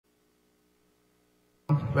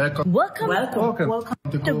Welcome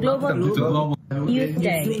to Global Youth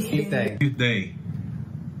Day.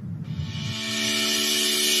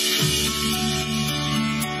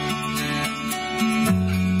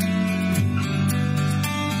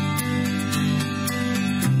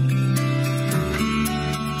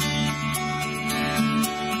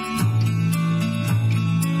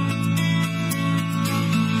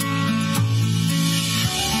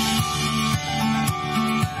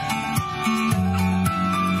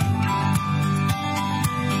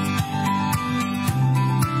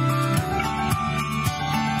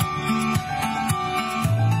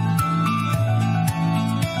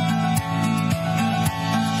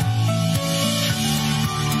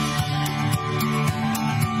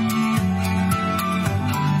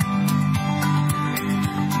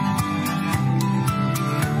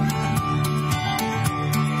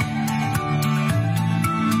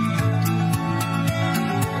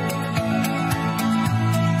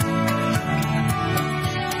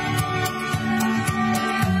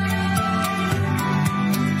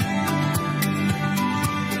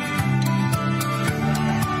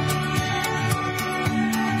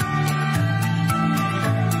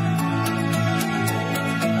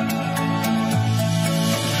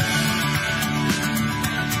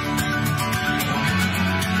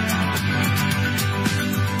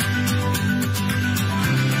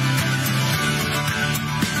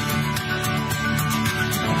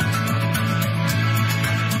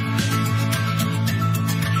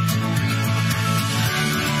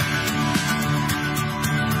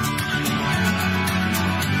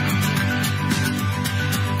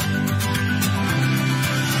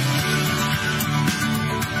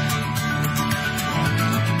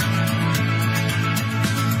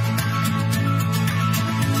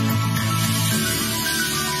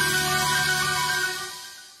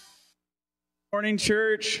 Morning,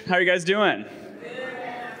 church. How are you guys doing?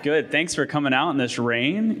 Good. Thanks for coming out in this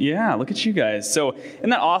rain. Yeah, look at you guys. So isn't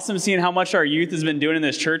that awesome seeing how much our youth has been doing in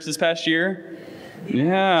this church this past year?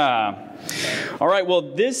 Yeah. All right,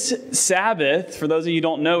 well, this Sabbath, for those of you who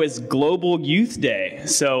don't know, is Global Youth Day.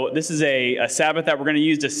 So this is a Sabbath that we're going to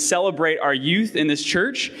use to celebrate our youth in this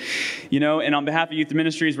church. You know, and on behalf of Youth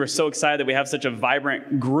Ministries, we're so excited that we have such a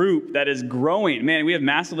vibrant group that is growing. Man, we have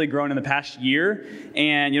massively grown in the past year.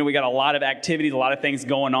 And, you know, we got a lot of activities, a lot of things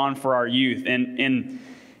going on for our youth. And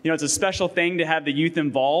you know, it's a special thing to have the youth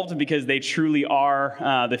involved because they truly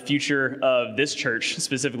are the future of this church,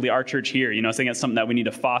 specifically our church here. You know, I think that's something that we need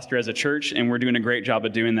to foster as a church, and we're doing a great job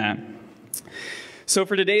of doing that. So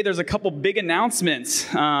for today, there's a couple big announcements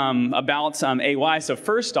about AY. So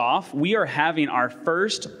first off, we are having our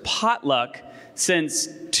first potluck since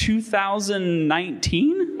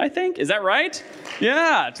 2019, I think. Is that right?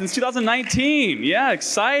 Yeah, since 2019. Yeah,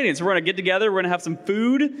 exciting. So we're going to get together. We're going to have some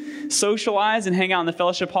food, socialize, and hang out in the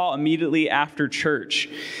fellowship hall immediately after church.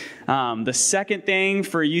 The second thing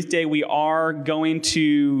for Youth Day, we are going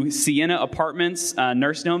to Sienna Apartments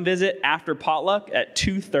nursing home visit after potluck at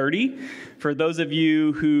 2:30. For those of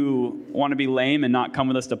you who want to be lame and not come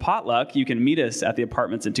with us to potluck, you can meet us at the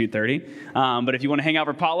apartments at 2:30. But if you want to hang out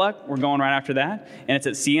for potluck, we're going right after that. And it's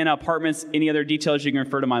at Sienna Apartments. Any other details, you can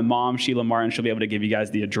refer to my mom, Sheila Martin. She'll be able to give you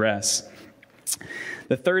guys the address.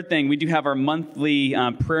 The third thing, we do have our monthly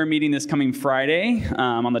prayer meeting this coming Friday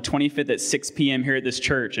on the 25th at 6 p.m. here at this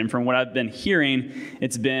church. And from what I've been hearing,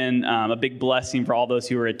 it's been a big blessing for all those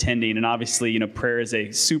who are attending. And obviously, you know, prayer is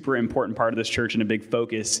a super important part of this church and a big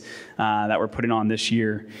focus that we're putting on this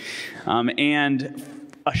year. And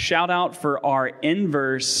a shout out for our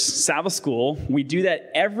Inverse Sabbath School. We do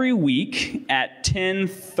that every week at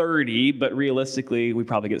 10:30, but realistically, we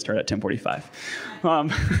probably get started at 10:45.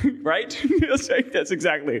 Right? That's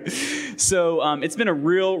exactly. So it's been a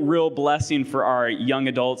real blessing for our young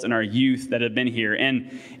adults and our youth that have been here.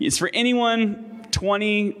 And it's for anyone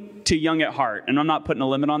 20 to young at heart. And I'm not putting a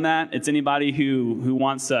limit on that. It's anybody who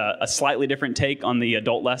wants a slightly different take on the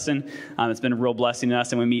adult lesson. It's been a real blessing to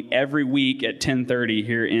us. And we meet every week at 10:30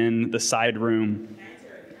 here in the side room.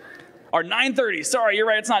 Or 9:30. Sorry, you're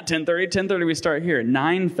right. It's not 10:30. 10:30 we start here.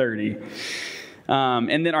 9:30.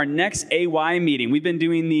 And then our next AY meeting, we've been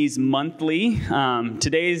doing these monthly.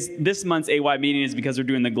 This month's AY meeting is because we're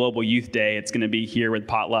doing the Global Youth Day. It's going to be here with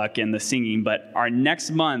potluck and the singing. But our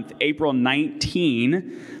next month, April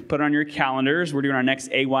 19, put it on your calendars. We're doing our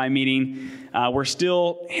next AY meeting. We're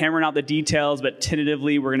still hammering out the details, but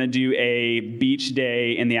tentatively we're going to do a beach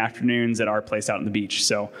day in the afternoons at our place out on the beach.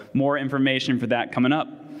 So more information for that coming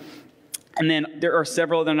up. And then there are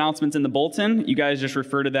several other announcements in the bulletin. You guys just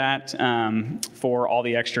refer to that for all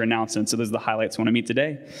the extra announcements. So those are the highlights we want to meet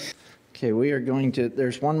today. Okay, we are going to,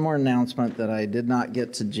 there's one more announcement that I did not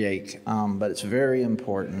get to Jake, but it's very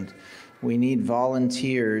important. We need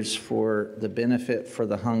volunteers for the benefit for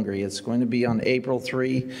the hungry. It's going to be on April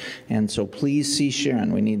 3, and so please see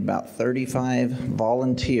Sharon. We need about 35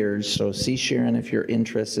 volunteers, so see Sharon if you're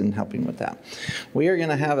interested in helping with that. We are going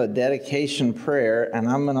to have a dedication prayer, and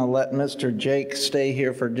I'm going to let Mr. Jake stay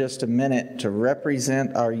here for just a minute to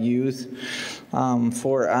represent our youth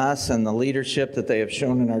for us and the leadership that they have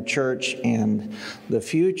shown in our church and the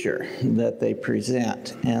future that they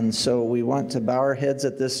present. And so we want to bow our heads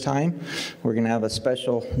at this time. We're going to have a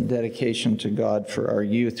special dedication to God for our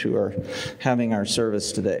youth who are having our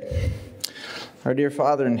service today. Our dear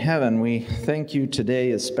Father in heaven, we thank you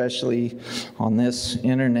today, especially on this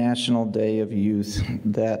International Day of Youth,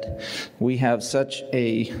 that we have such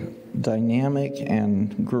a dynamic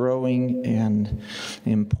and growing and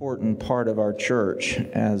important part of our church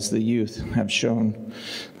as the youth have shown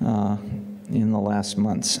in the last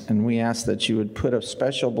months. And we ask that you would put a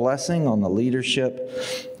special blessing on the leadership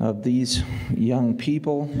of these young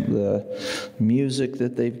people, the music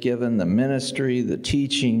that they've given, the ministry, the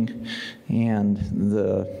teaching, and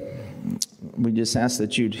we just ask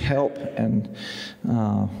that you'd help and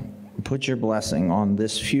put your blessing on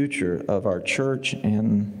this future of our church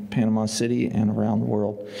and Panama City and around the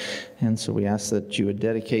world. And so we ask that you would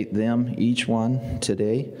dedicate them, each one,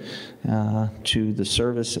 today to the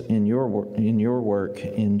service in your work.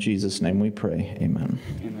 In Jesus' name we pray. Amen.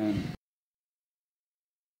 Amen.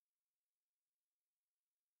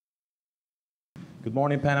 Good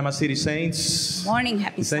morning, Panama City Saints. Morning,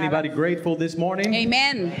 happy Is anybody grateful this morning?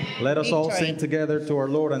 Amen. Let us all Victory. sing together to our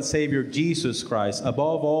Lord and Savior Jesus Christ.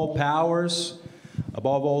 Above all powers,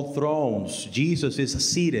 above all thrones, Jesus is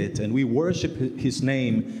seated, and we worship his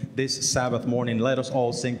name this Sabbath morning. Let us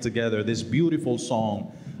all sing together this beautiful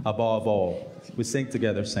song, Above All. We sing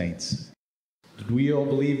together, saints. Do we all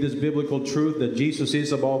believe this biblical truth that Jesus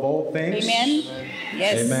is above all things? Amen.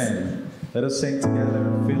 Yes. Amen. Let us sing together,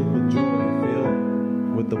 filled with joy, filled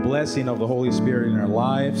with the blessing of the Holy Spirit in our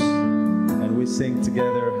lives. And we sing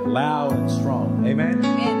together loud and strong. Amen.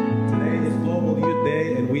 Amen. Today is Global Youth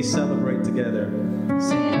Day, and we celebrate together.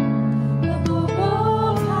 Sing. Above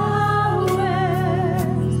all powers,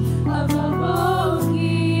 above all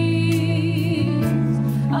kings,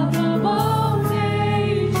 above all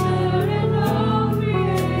nature and all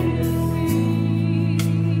created things,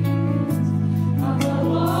 above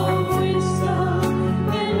all wisdom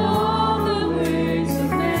and all the ways of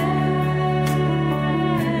man,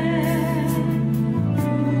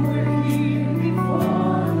 you were here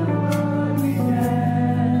before the world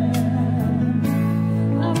began.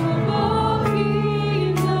 Above all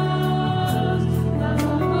kingdoms,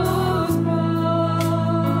 above all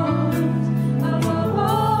thrones, above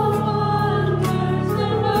all wonders the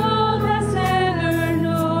world has ever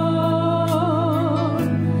known,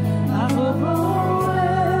 above all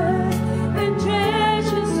wealth and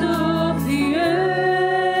treasures of the earth,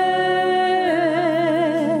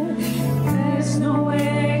 there's no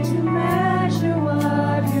way to measure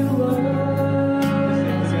what you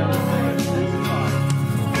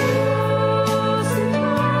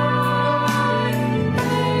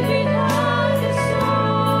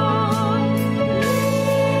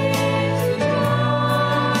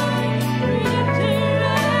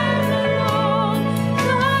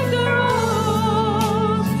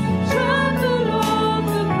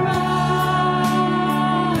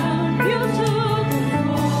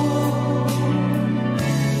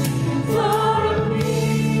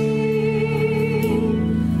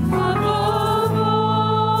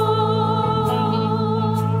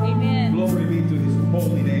Amen. Glory be to his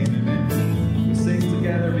holy name. Amen. We sing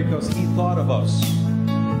together because he thought of us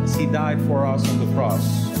as he died for us on the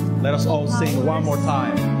cross. Let us all sing one more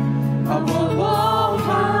time. Above all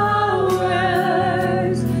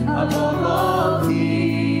powers, above all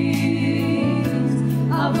kings,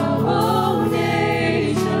 above all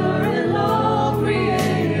nature and all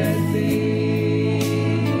created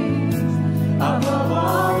things, above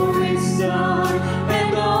all wisdom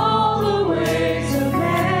and all the ways of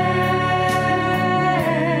man,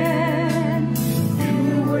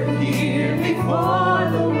 you were here before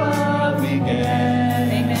the world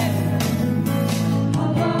began. Amen.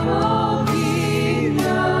 Above all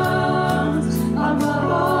kingdoms,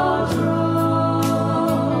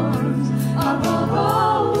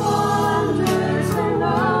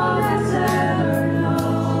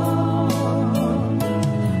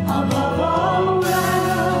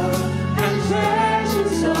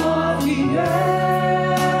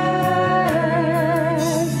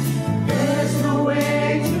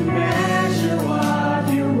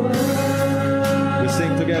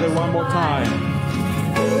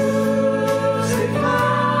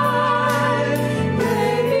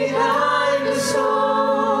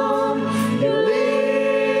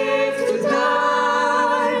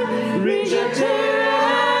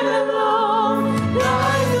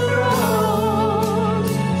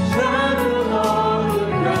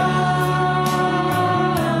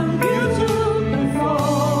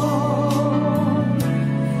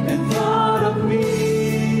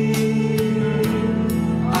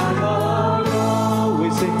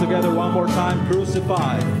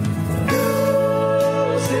 crucified.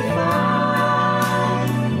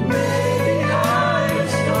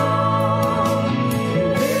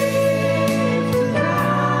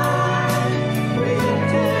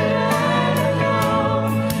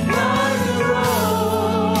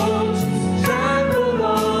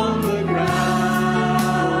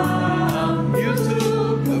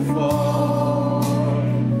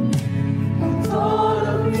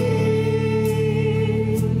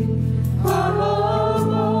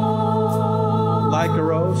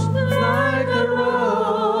 Like a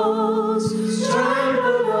rose,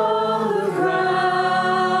 trampled on the ground.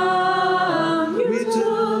 You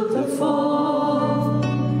took the fall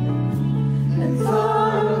and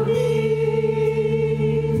thought of me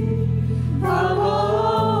alone.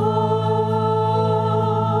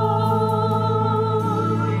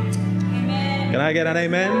 Can I get an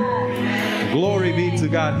amen? Glory be to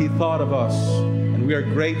God. He thought of us. And we are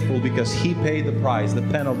grateful because He paid the price, the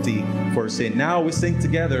penalty for sin. Now we sing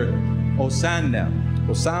together, Hosanna.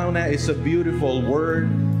 Hosanna is a beautiful word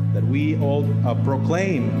that we all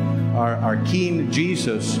proclaim our King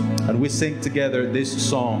Jesus. And we sing together this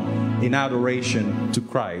song in adoration to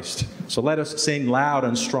Christ. So let us sing loud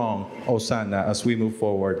and strong, Hosanna, as we move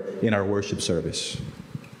forward in our worship service.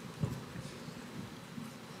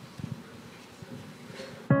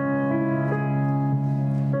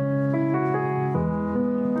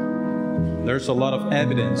 There's a lot of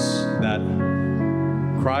evidence that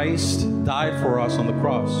Christ died for us on the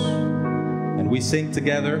cross. And we sing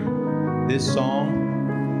together this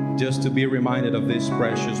song just to be reminded of this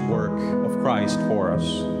precious work of Christ for us.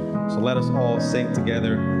 So let us all sing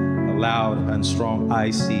together a loud and strong I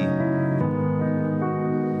see.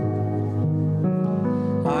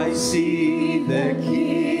 I see the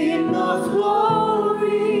King of glory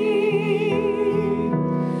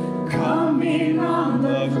coming on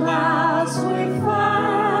the clouds with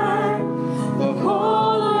fire. The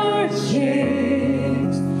whole earth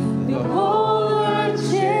shakes, the whole earth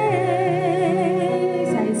shakes.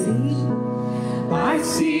 I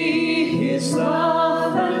see His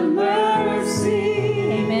love and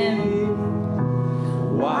mercy,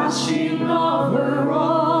 amen, washing over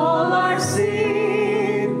all our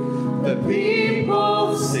sin. The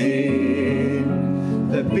people sing,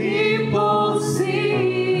 the people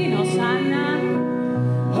sing, Hosanna,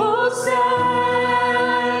 Hosanna,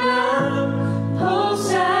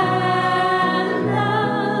 Hosanna,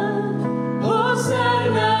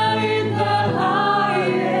 Hosanna in the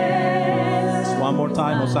highest. One more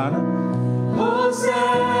time, Hosanna. Hosanna,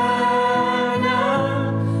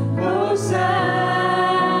 Hosanna,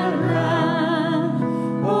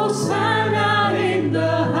 Hosanna in the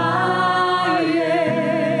highest.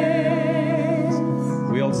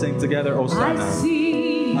 We all sing together, Hosanna. I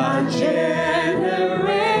see a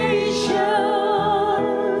generation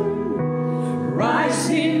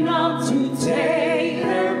rising up to take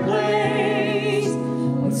her place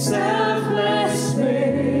with selfless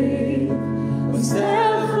faith, with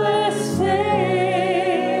selfless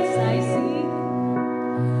faith.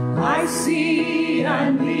 I see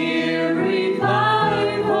a near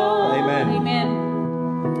revival. Amen.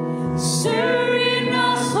 Amen. Stirring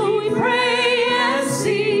us, so we pray and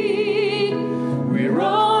sing. We're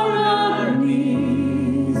on our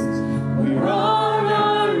knees. We're on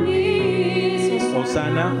our knees.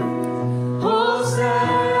 Hosanna.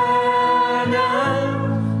 Hosanna,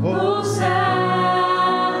 Hosanna,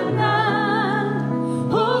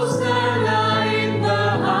 Hosanna in the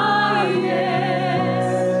highest.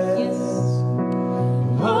 Yes.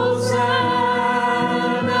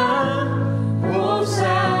 Hosanna,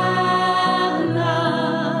 Hosanna,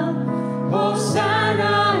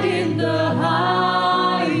 Hosanna in the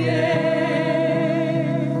highest.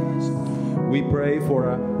 We pray for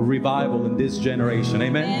a revival in this generation.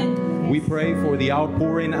 Amen. We pray for the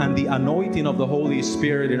outpouring and the anointing of the Holy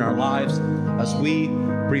Spirit in our lives as we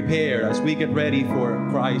prepare, as we get ready for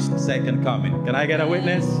Christ's second coming. Can I get a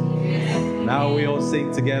witness? Now we all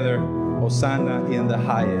sing together, Hosanna in the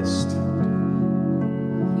highest.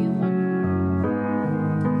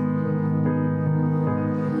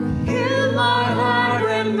 Heal my heart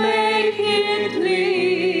and make it clean.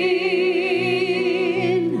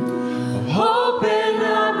 Open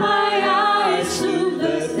up my eyes to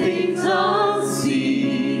the things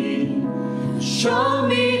unseen. Show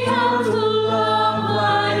me how to love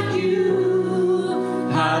like you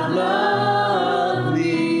have loved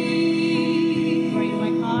me. Break my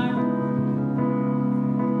heart.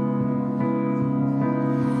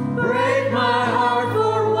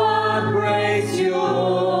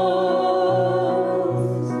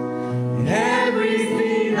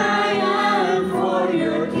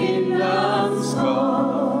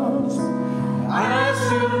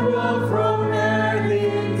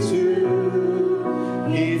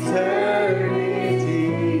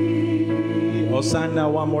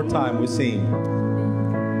 one more time. We sing.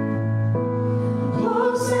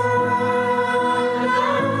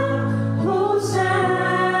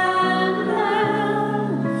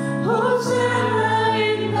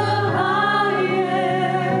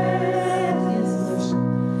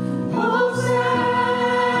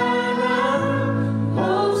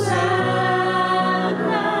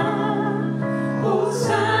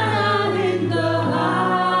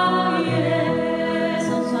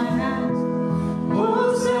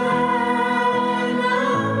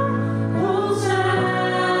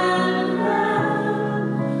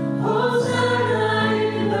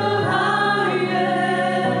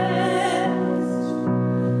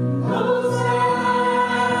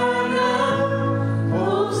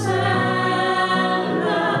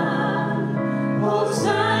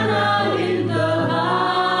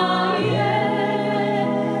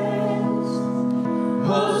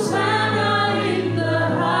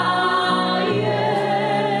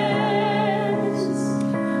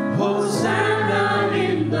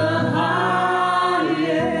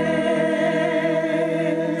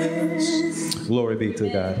 Glory be to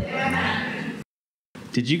God.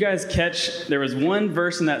 Did you guys catch, there was one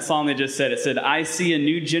verse in that song they just said, it said, I see a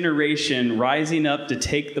new generation rising up to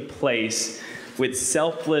take the place with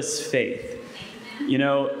selfless faith. You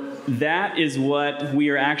know, that is what we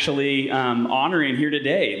are actually honoring here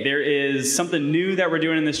today. There is something new that we're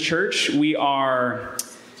doing in this church. We are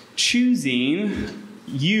choosing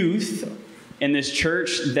youth in this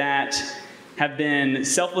church that have been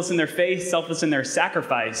selfless in their faith, selfless in their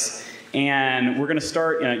sacrifice. And we're going to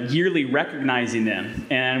start yearly recognizing them.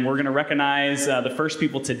 And we're going to recognize the first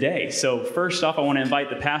people today. So first off, I want to invite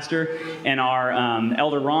the pastor and our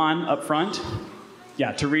Elder Ron up front.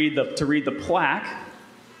 Yeah, to read the plaque.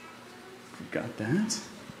 Got that.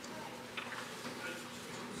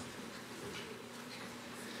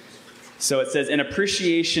 So it says, in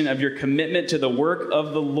appreciation of your commitment to the work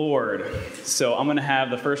of the Lord. So I'm going to have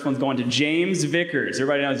the first one's going to James Vickers.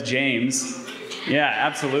 Everybody knows James. Yeah,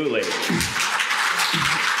 absolutely.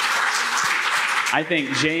 I think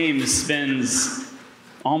James spends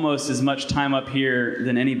almost as much time up here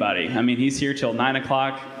than anybody. I mean, he's here till 9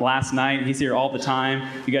 o'clock last night. He's here all the time.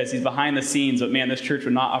 You guys, he's behind the scenes, but man, this church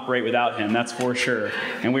would not operate without him, that's for sure.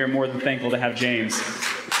 And we are more than thankful to have James.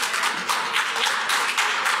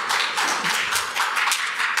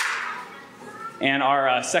 And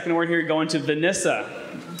our second award here going to Vanessa.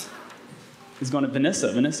 Is going to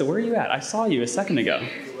Vanessa. Vanessa, where are you at? I saw you a second ago.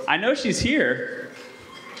 I know she's here.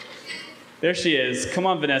 There she is. Come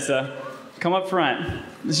on, Vanessa. Come up front.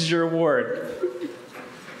 This is your award.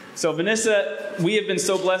 So Vanessa, we have been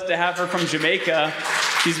so blessed to have her from Jamaica.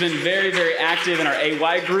 She's been very, very active in our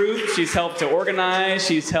AY group. She's helped to organize.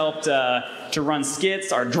 She's helped to run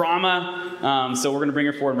skits, our drama. So we're going to bring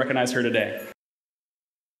her forward and recognize her today.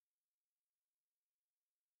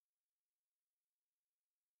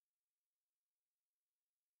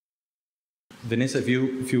 Vanessa, if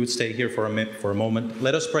you would stay here for a moment,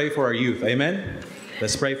 let us pray for our youth. Amen?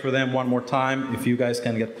 Let's pray for them one more time. If you guys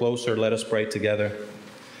can get closer, let us pray together.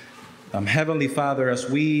 Heavenly Father, as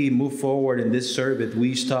we move forward in this service,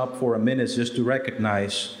 we stop for a minute just to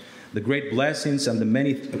recognize the great blessings and the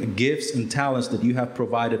many gifts and talents that you have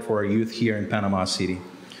provided for our youth here in Panama City.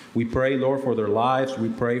 We pray, Lord, for their lives. We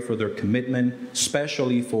pray for their commitment,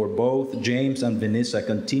 especially for both James and Vanessa.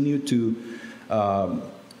 Continue to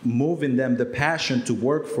move in them the passion to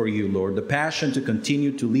work for you, Lord, the passion to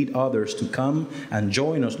continue to lead others to come and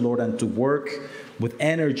join us, Lord, and to work with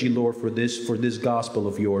energy, Lord, for this gospel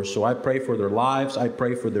of yours. So I pray for their lives. I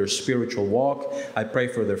pray for their spiritual walk. I pray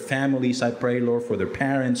for their families. I pray, Lord, for their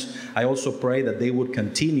parents. I also pray that they would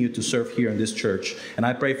continue to serve here in this church. And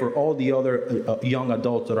I pray for all the other young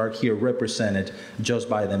adults that are here represented just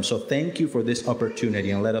by them. So thank you for this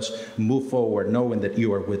opportunity, and let us move forward knowing that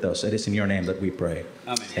you are with us. It is in your name that we pray.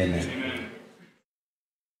 Amen. Amen.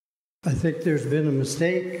 I think there's been a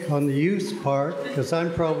mistake on the youth part, because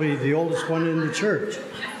I'm probably the oldest one in the church.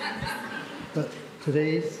 But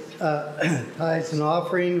today's tithes and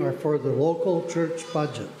offering are for the local church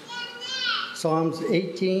budget. Psalms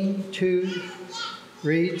 18:2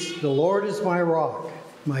 reads, "The Lord is my rock,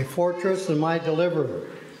 my fortress and my deliverer.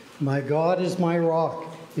 My God is my rock,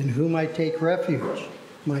 in whom I take refuge,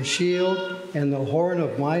 my shield and the horn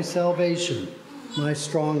of my salvation, my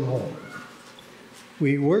stronghold."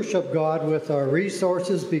 We worship God with our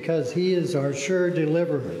resources because He is our sure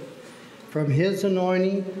deliverer. From His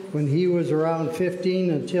anointing, when he was around 15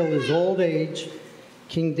 until his old age,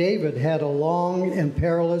 King David had a long and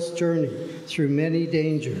perilous journey through many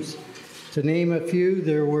dangers. To name a few,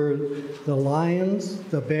 there were the lions,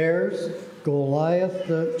 the bears, Goliath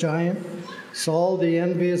the giant, Saul the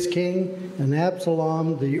envious king, and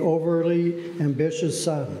Absalom the overly ambitious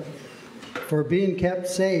son. For being kept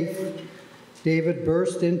safe, David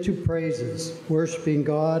burst into praises, worshiping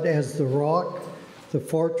God as the rock, the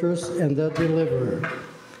fortress, and the deliverer.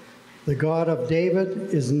 The God of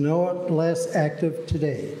David is no less active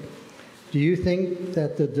today. Do you think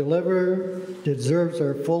that the deliverer deserves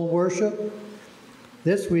our full worship?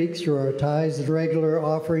 This week, through our tithes and regular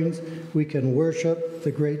offerings, we can worship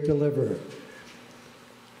the great deliverer.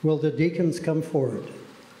 Will the deacons come forward?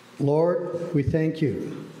 Lord, we thank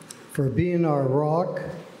you for being our rock,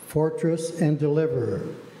 fortress, and deliverer.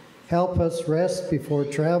 Help us rest before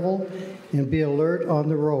travel and be alert on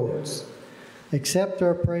the roads. Accept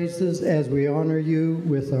our praises as we honor you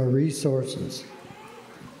with our resources.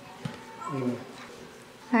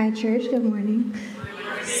 Hi, church. Good morning.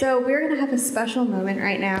 So we're going to have a special moment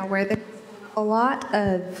right now where there's a lot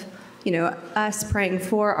of, us praying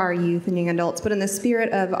for our youth and young adults, but in the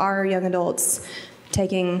spirit of our young adults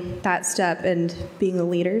taking that step and being the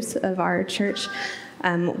leaders of our church,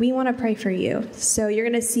 we want to pray for you. So you're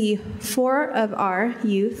going to see 4 of our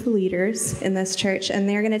youth leaders in this church, and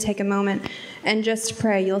they're going to take a moment and just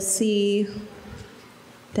pray. You'll see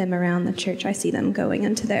them around the church. I see them going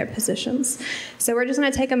into their positions. So we're just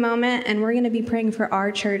going to take a moment, and we're going to be praying for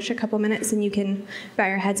our church a couple minutes, and you can bow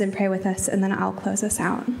your heads and pray with us, and then I'll close us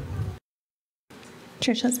out.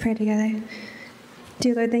 Church, let's pray together.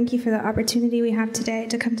 Dear Lord, thank you for the opportunity we have today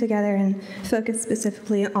to come together and focus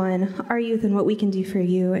specifically on our youth and what we can do for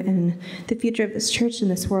you and the future of this church and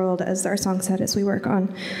this world, as our song said, as we work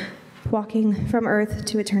on walking from earth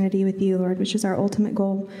to eternity with you, Lord, which is our ultimate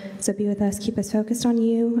goal. So be with us, keep us focused on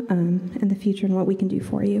you and the future and what we can do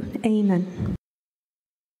for you. Amen.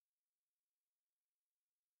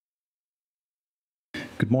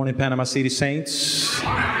 Good morning, Panama City Saints.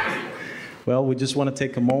 Well, we just want to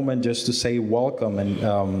take a moment just to say welcome.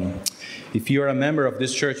 And if you're a member of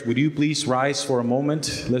this church, would you please rise for a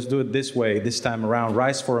moment? Let's do it this way, this time around.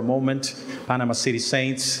 Rise for a moment, Panama City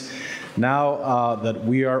Saints. Now that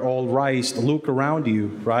we are all raised, look around you,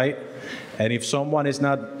 right? And if someone is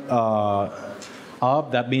not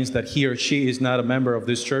up, that means that he or she is not a member of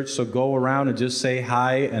this church. So go around and just say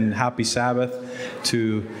hi and happy Sabbath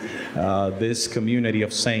to this community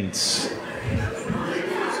of saints.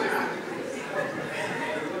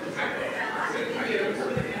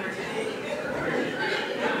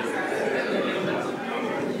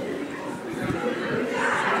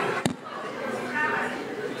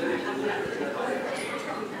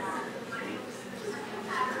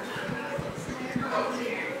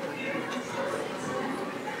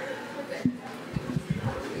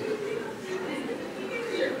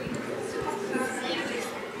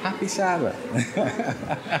 Happy Sabbath.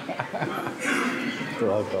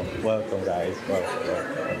 Welcome guys. Welcome.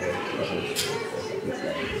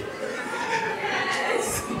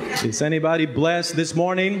 Is anybody blessed this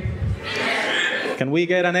morning? Can we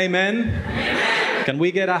get an amen? Can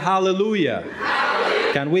we get a hallelujah?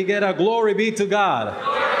 Can we get a glory be to God?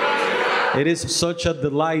 It is such a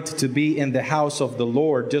delight to be in the house of the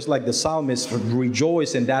Lord. Just like the psalmist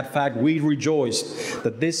rejoiced in that fact, we rejoice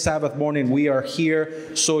that this Sabbath morning we are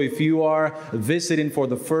here. So if you are visiting for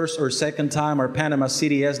the first or second time our Panama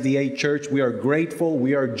City SDA Church, we are grateful,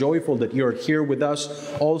 we are joyful that you are here with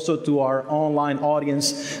us. Also to our online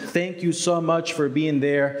audience, thank you so much for being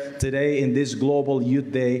there today in this Global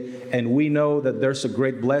Youth Day. And we know that there's a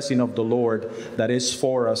great blessing of the Lord that is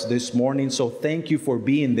for us this morning. So thank you for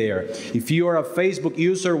being there. If you are a Facebook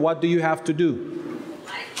user, what do you have to do?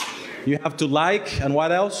 You have to like, and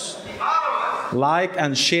what else? Like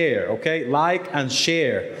and share, okay? Like and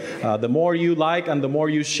share. The more you like and the more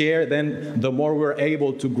you share, then the more we're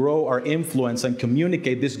able to grow our influence and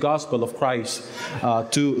communicate this gospel of Christ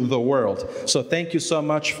to the world. So thank you so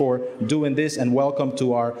much for doing this, and welcome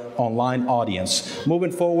to our online audience.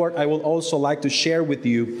 Moving forward, I will also like to share with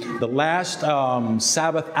you the last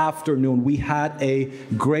Sabbath afternoon. We had a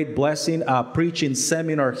great blessing, preaching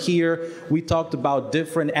seminar here. We talked about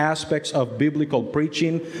different aspects of biblical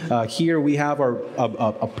preaching. Here we have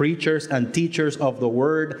our preachers and teachers of the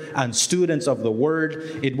Word and students of the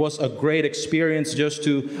Word. It was a great experience just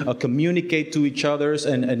to communicate to each other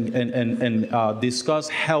and discuss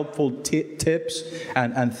helpful tips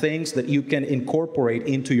and things that you can incorporate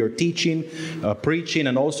into your teaching, preaching,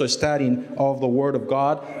 and also studying of the Word of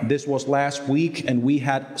God. This was last week, and we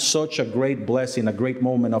had such a great blessing, a great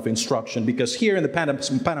moment of instruction, because here in the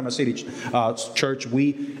Panama City Church,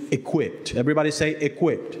 we equipped. Everybody say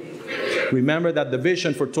equipped. Remember that the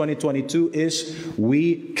vision for 2022 is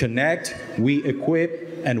we connect, we equip,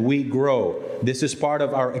 and we grow. This is part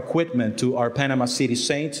of our equipment to our Panama City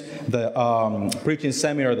Saints, the preaching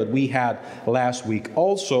seminar that we had last week.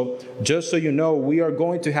 Also, just so you know, we are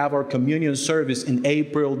going to have our communion service in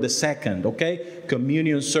April the 2nd, okay?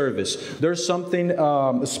 Communion service. There's something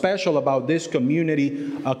special about this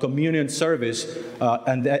communion service,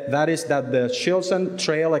 and that is that the Chilson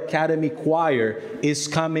Trail Academy Choir is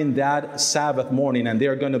coming that Sabbath morning, and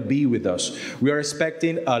they're going to be with us. We are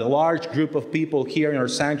expecting a large group of people here in our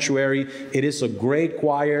sanctuary. It is a great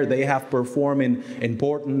choir. They have performed in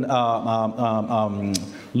important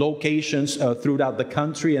locations throughout the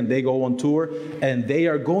country, and they go on tour, and they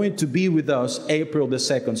are going to be with us April the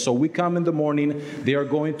 2nd. So we come in the morning. They are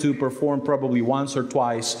going to perform probably once or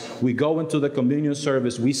twice. We go into the communion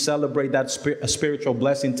service. We celebrate that spiritual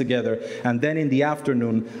blessing together, and then in the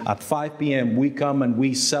afternoon at 5 p.m. we come and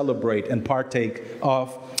we celebrate and partake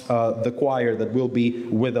of the choir that will be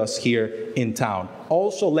with us here in town.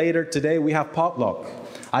 Also later today we have potluck.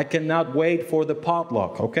 I cannot wait for the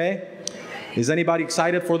potluck, okay? Is anybody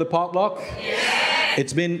excited for the potluck? Yeah.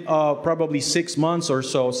 It's been probably 6 months or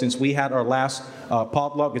so since we had our last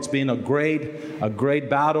potluck. It's been a great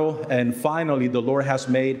battle, and finally the Lord has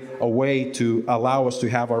made a way to allow us to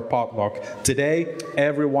have our potluck. Today,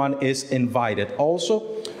 everyone is invited.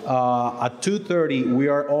 Also, at 2:30, we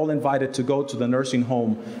are all invited to go to the nursing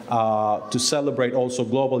home to celebrate also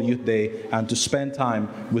Global Youth Day and to spend time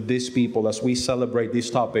with these people as we celebrate this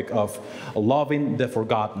topic of loving the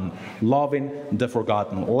forgotten. Loving the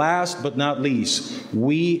forgotten. Last but not least,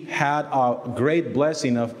 we had a great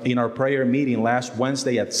blessing in our prayer meeting last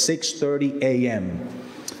Wednesday at 6:30 a.m.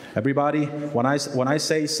 Everybody, when I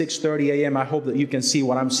say 6:30 a.m., I hope that you can see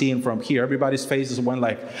what I'm seeing from here. Everybody's faces went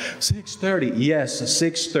like, 6:30. Yes,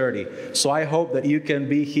 6:30. So I hope that you can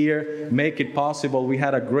be here, make it possible. We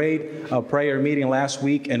had a great prayer meeting last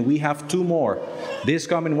week, and we have 2 more. This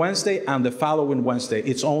coming Wednesday and the following Wednesday.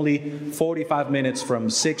 It's only 45 minutes from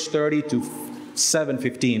 6:30 to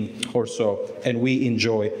 7:15 or so, and we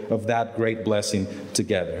enjoy of that great blessing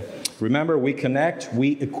together. Remember, we connect,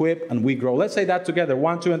 we equip, and we grow. Let's say that together.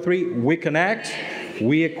 1, 2, and 3. We connect,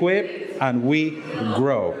 we equip, and we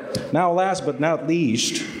grow. Now, last but not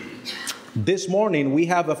least, this morning we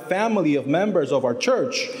have a family of members of our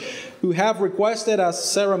church who have requested a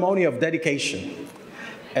ceremony of dedication.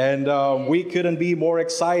 And we couldn't be more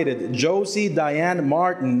excited. Josie Diane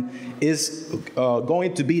Martin is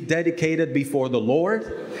going to be dedicated before the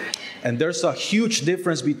Lord. And there's a huge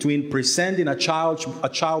difference between presenting a child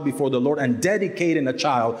before the Lord and dedicating a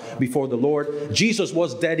child before the Lord. Jesus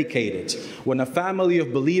was dedicated. When a family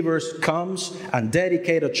of believers comes and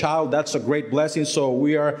dedicate a child, that's a great blessing. So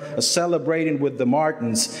we are celebrating with the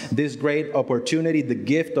Martins this great opportunity, the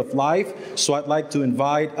gift of life. So I'd like to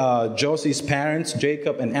invite Josie's parents,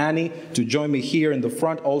 Jacob and Annie, to join me here in the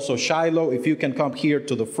front. Also Shiloh, if you can come here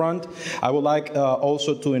to the front. I would like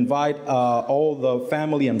also to invite all the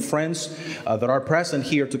family and friends that are present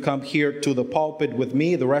here to come here to the pulpit with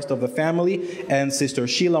me, the rest of the family, and Sister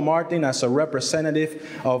Sheila Martin as a representative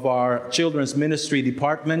of our children's ministry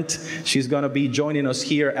department. She's going to be joining us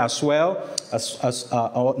here as well,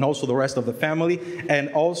 and also the rest of the family. And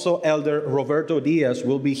also Elder Roberto Diaz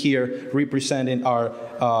will be here representing our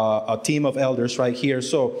a team of elders right here.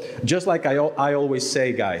 So just like I always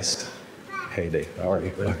say, guys. Hey Dave, how are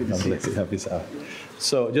you?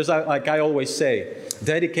 So just like I always say,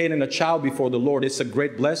 dedicating a child before the Lord is a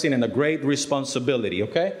great blessing and a great responsibility,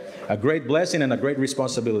 okay? A great blessing and a great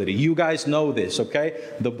responsibility. You guys know this, okay?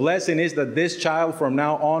 The blessing is that this child from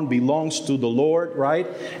now on belongs to the Lord, right?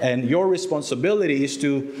 And your responsibility is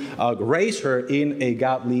to raise her in a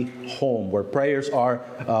godly home where prayers are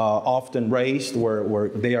often raised, where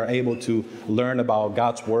they are able to learn about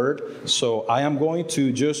God's Word. So I am going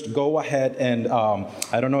to just go ahead and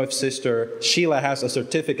I don't know if Sister Sheila has a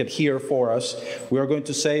certificate here for us. We are going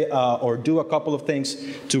to say or do a couple of things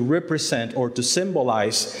to represent or to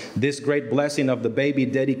symbolize this great blessing of the baby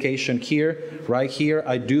dedication here. Right here,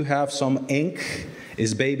 I do have some ink.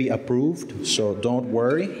 Is baby approved, so don't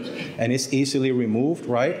worry, and it's easily removed,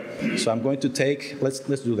 right? So I'm going to take. Let's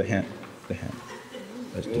do the hand.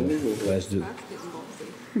 Let's do.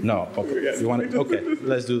 No, okay. You want it? Okay,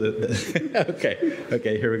 let's do the.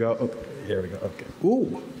 Okay. Here we go. Okay.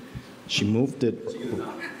 Ooh, she moved it.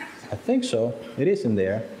 I think so. It is in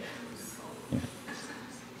there. Yeah.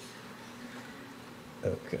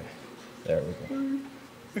 Okay, there we go.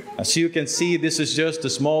 As you can see, this is just a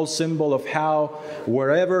small symbol of how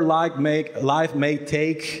wherever life may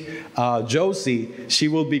take Josie, she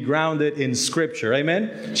will be grounded in Scripture.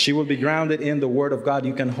 Amen? She will be grounded in the Word of God.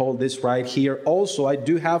 You can hold this right here. Also, I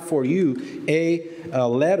do have for you a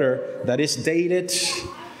letter that is dated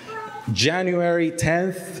January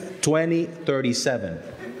 10th, 2037.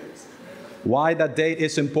 Why that date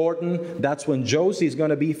is important? That's when Josie is going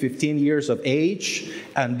to be 15 years of age.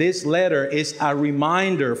 And this letter is a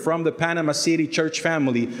reminder from the Panama City church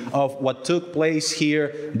family of what took place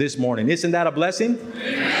here this morning. Isn't that a blessing?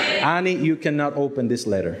 Annie, you cannot open this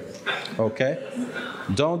letter. Okay?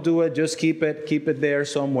 Don't do it. Just keep it there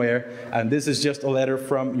somewhere. And this is just a letter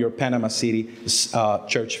from your Panama City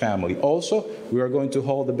church family. Also, we are going to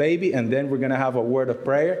hold the baby, and then we're going to have a word of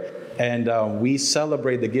prayer. And we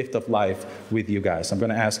celebrate the gift of life with you guys. I'm going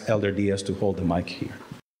to ask Elder Diaz to hold the mic here.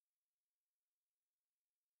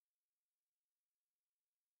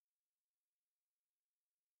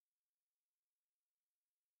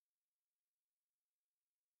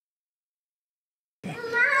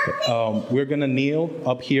 We're going to kneel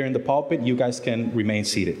up here in the pulpit. You guys can remain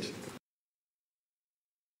seated.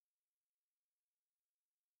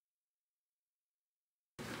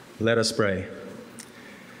 Let us pray.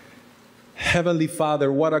 Heavenly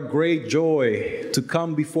Father, what a great joy to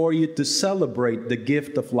come before you to celebrate the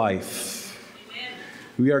gift of life. Amen.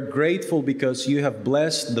 We are grateful because you have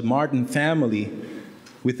blessed the Martin family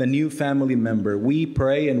with a new family member. We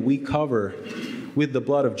pray and we cover with the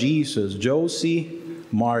blood of Jesus, Josie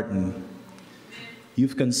Martin.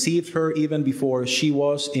 You've conceived her even before she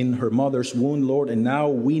was in her mother's womb, Lord, and now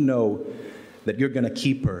we know that you're going to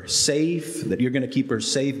keep her safe, that you're going to keep her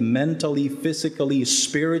safe mentally, physically,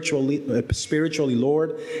 spiritually,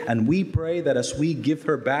 Lord. And we pray that as we give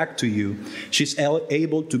her back to you, she's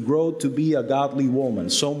able to grow to be a godly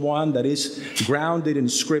woman, someone that is grounded in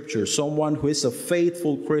Scripture, someone who is a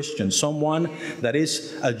faithful Christian, someone that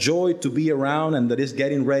is a joy to be around and that is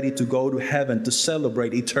getting ready to go to heaven to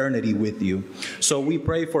celebrate eternity with you. So we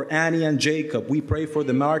pray for Annie and Jacob. We pray for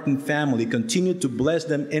the Martin family. Continue to bless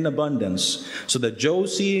them in abundance, so that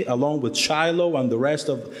Josie, along with Shiloh and the rest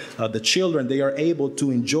of the children, they are able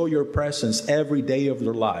to enjoy your presence every day of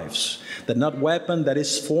their lives. That not weapon that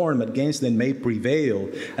is formed against them may prevail,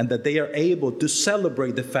 and that they are able to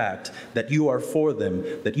celebrate the fact that you are for them,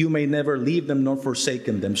 that you may never leave them nor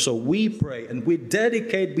forsaken them. So we pray and we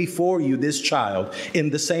dedicate before you this child in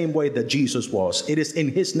the same way that Jesus was. It is in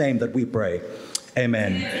his name that we pray.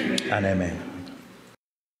 Amen and amen.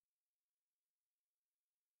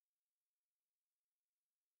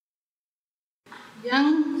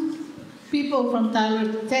 Young people from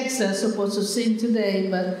Tyler, Texas, supposed to sing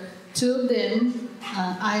today, but two of them,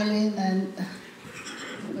 Eileen and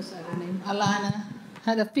what's her name, Alana,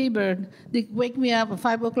 had a fever. They wake me up at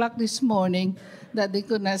 5 o'clock this morning that they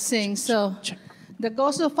could not sing. So the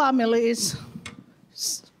Gospel family is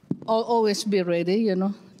always be ready, you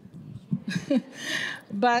know.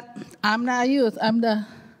 But I'm not a youth. I'm the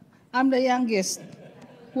youngest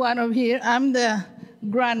one of here. I'm the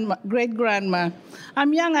great grandma.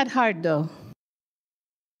 I'm young at heart, though.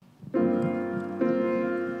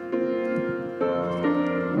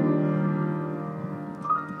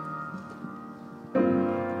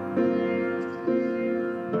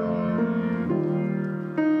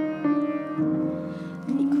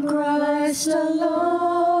 In Christ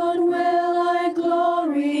alone will I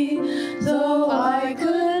glory, though I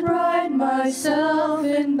could pride myself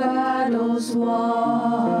in battles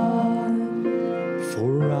won.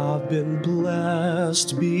 For I've been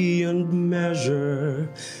blessed beyond measure,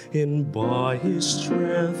 and by his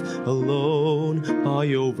strength alone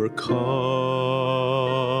I overcome.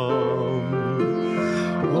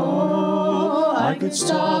 Oh, I could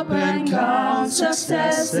stop and count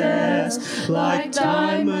successes like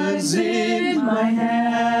diamonds in my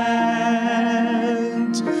hand,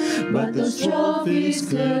 but those trophies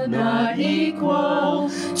could not equal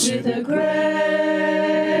to the grace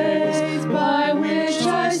by which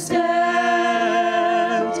I stand.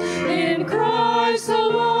 In Christ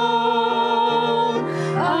alone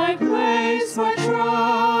I place my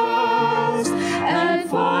trust and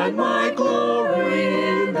find my glory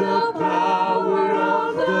in the power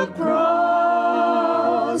of the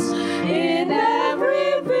cross. In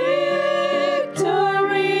every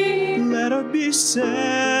victory, let it be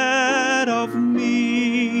said of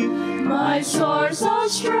me, my source of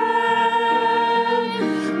strength,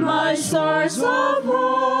 my source of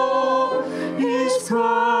hope is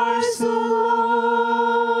Christ alone.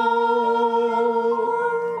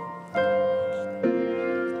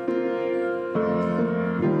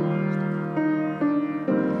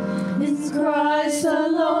 In Christ Christ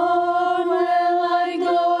alone will I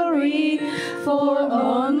glory, for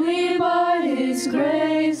only by His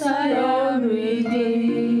grace I am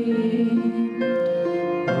redeemed.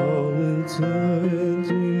 All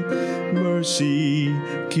eternity, mercy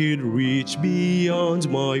could reach beyond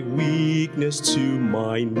my weakness to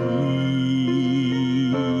my need.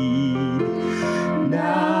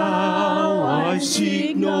 Now I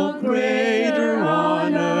seek no greater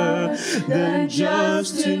honor than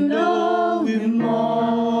just to know Him more,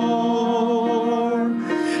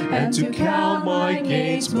 and to count my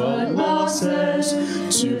gains but losses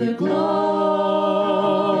to the glory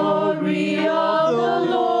of the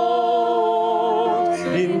Lord.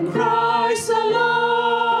 In Christ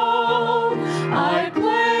alone I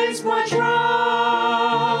place my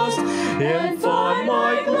trust and find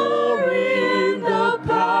my glory in the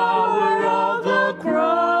power of the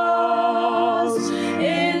cross.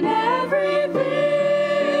 In every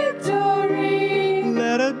victory,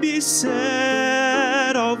 let it be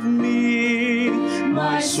said of me,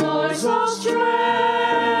 my source of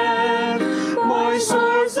strength, my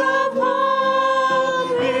source of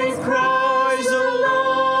hope. In Christ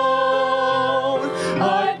alone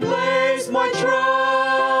I place my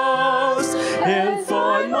trust and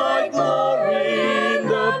find my glory in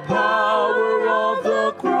the power of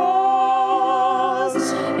the cross.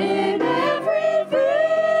 In every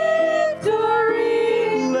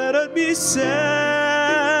victory, let it be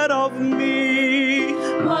said of me,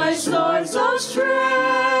 my source of strength,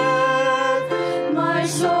 my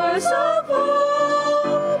source of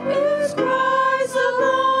hope is Christ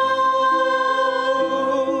alone.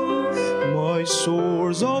 My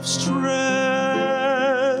source of strength,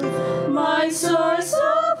 my source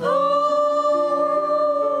of hope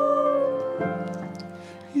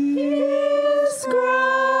is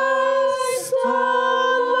Christ alone.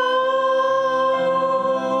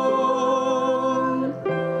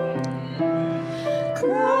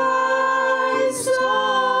 Christ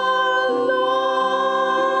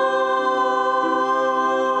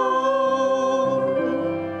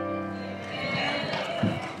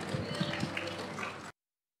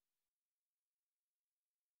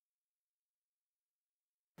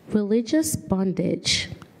Religious bondage,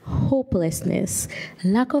 hopelessness,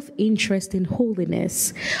 lack of interest in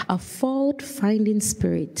holiness, a fault-finding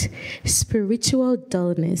spirit, spiritual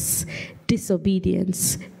dullness,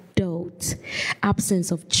 disobedience, doubt,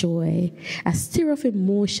 absence of joy. A stir of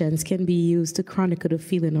emotions can be used to chronicle the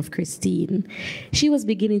feeling of Christine. She was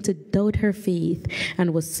beginning to doubt her faith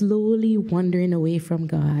and was slowly wandering away from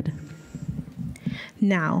God.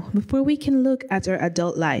 Now, before we can look at her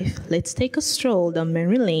adult life, let's take a stroll down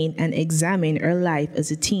memory lane and examine her life as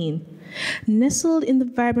a teen. Nestled in the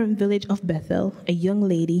vibrant village of Bethel, a young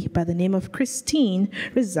lady by the name of Christine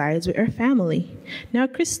resides with her family. Now,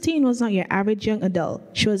 Christine was not your average young adult.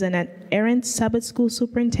 She was an errant Sabbath school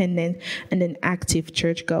superintendent and an active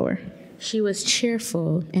churchgoer. She was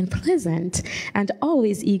cheerful and pleasant and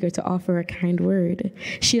always eager to offer a kind word.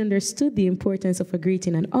 She understood the importance of a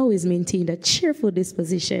greeting and always maintained a cheerful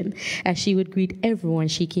disposition as she would greet everyone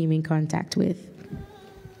she came in contact with.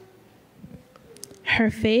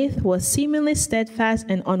 Her faith was seemingly steadfast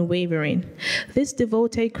and unwavering. This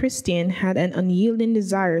devoted Christian had an unyielding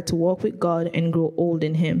desire to walk with God and grow old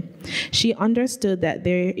in Him. She understood that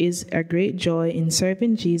there is a great joy in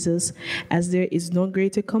serving Jesus, as there is no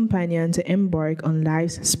greater companion to embark on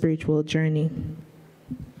life's spiritual journey.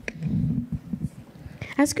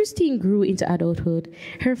 As Christine grew into adulthood,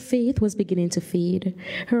 her faith was beginning to fade.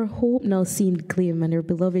 Her hope now seemed dim, and her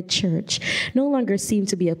beloved church no longer seemed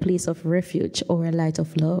to be a place of refuge or a light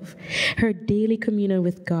of love. Her daily communion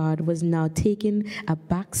with God was now taking a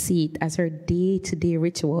back seat, as her day-to-day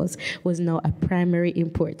rituals was now a primary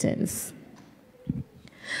importance.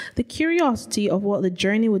 The curiosity of what the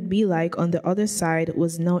journey would be like on the other side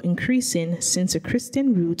was now increasing, since the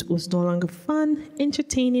Christian route was no longer fun,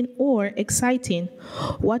 entertaining, or exciting.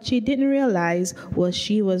 What she didn't realize was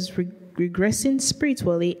she was regressing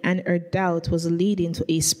spiritually, and her doubt was leading to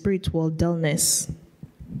a spiritual dullness.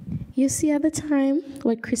 You see, at the time,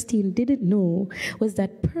 what Christine didn't know was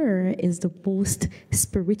that prayer is the most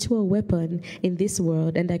spiritual weapon in this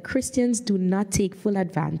world, and that Christians do not take full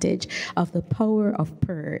advantage of the power of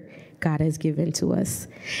prayer God has given to us.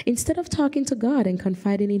 Instead of talking to God and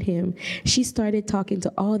confiding in Him, she started talking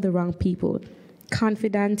to all the wrong people.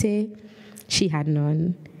 Confidante, she had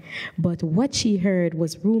none. But what she heard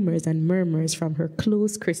was rumors and murmurs from her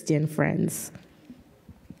close Christian friends.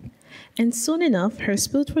 And soon enough, her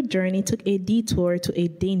spiritual journey took a detour to a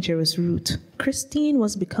dangerous route. Christine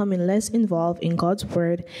was becoming less involved in God's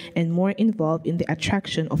word and more involved in the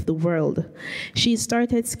attraction of the world. She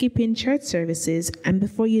started skipping church services, and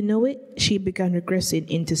before you know it, she began regressing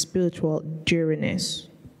into spiritual dreariness.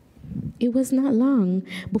 It was not long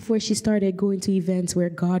before she started going to events where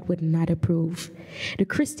God would not approve. The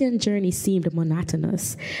Christian journey seemed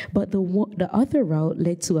monotonous, but the other route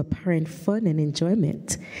led to apparent fun and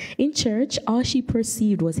enjoyment. In church, all she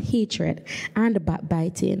perceived was hatred and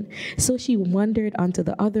backbiting, so she wandered onto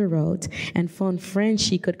the other route and found friends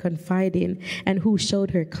she could confide in and who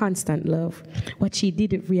showed her constant love. What she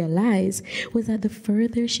didn't realize was that the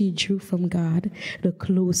further she drew from God, the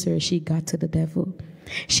closer she got to the devil.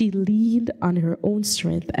 She leaned on her own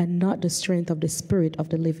strength and not the strength of the Spirit of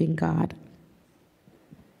the living God.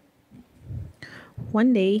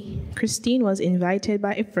 One day, Christine was invited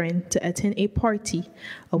by a friend to attend a party.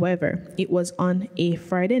 However, it was on a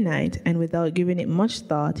Friday night, and without giving it much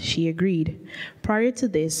thought, she agreed. Prior to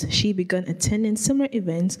this, she began attending similar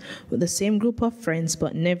events with the same group of friends,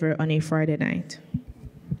 but never on a Friday night.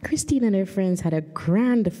 Christine and her friends had a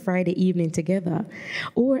grand Friday evening together,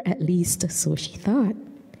 or at least so she thought.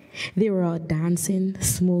 They were all dancing,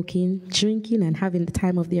 smoking, drinking, and having the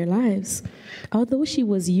time of their lives. Although she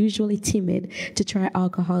was usually timid to try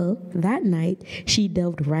alcohol, that night she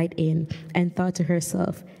delved right in and thought to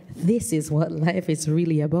herself, this is what life is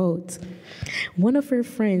really about. One of her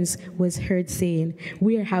friends was heard saying,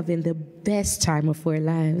 "We are having the best time of our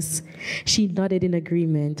lives." She nodded in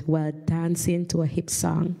agreement while dancing to a hip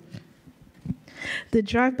song. The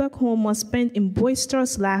drive back home was spent in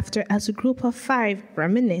boisterous laughter as a group of 5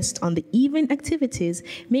 reminisced on the evening activities,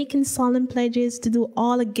 making solemn pledges to do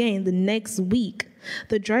all again the next week.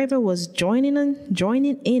 The driver was joining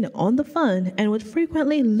in on the fun and would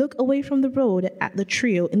frequently look away from the road at the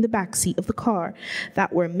trio in the backseat of the car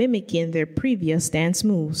that were mimicking their previous dance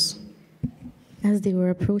moves. As they were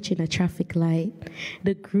approaching a traffic light,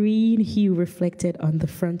 the green hue reflected on the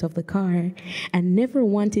front of the car, and never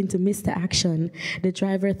wanting to miss the action, the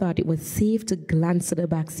driver thought it was safe to glance to the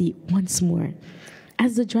backseat once more.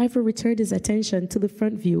 As the driver returned his attention to the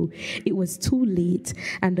front view, it was too late,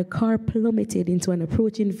 and the car plummeted into an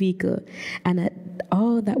approaching vehicle, and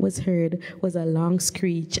all that was heard was a long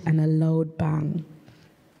screech and a loud bang.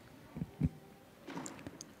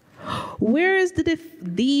 "Where is the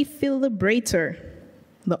defibrillator?"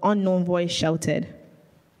 the unknown voice shouted.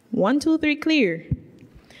 1, 2, 3, clear.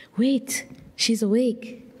 "Wait, she's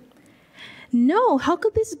awake." "No, how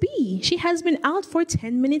could this be? She has been out for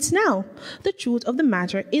 10 minutes now. The truth of the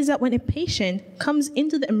matter is that when a patient comes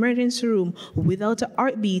into the emergency room without a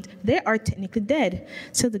heartbeat, they are technically dead,"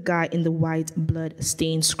 said the guy in the white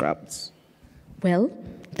blood-stained scrubs. "Well,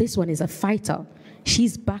 this one is a fighter.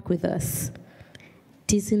 She's back with us."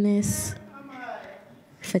 Dizziness,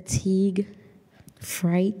 fatigue,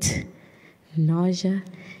 fright, nausea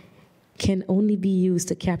can only be used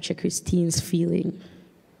to capture Christine's feeling.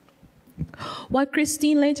 What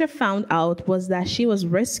Christine later found out was that she was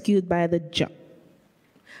rescued by the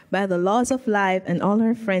laws of life, and all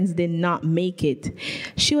her friends did not make it.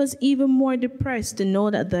 She was even more depressed to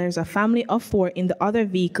know that there's a family of 4 in the other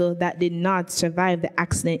vehicle that did not survive the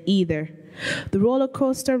accident either. The roller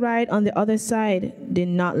coaster ride on the other side did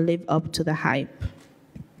not live up to the hype.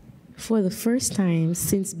 For the first time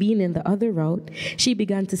since being in the other route, she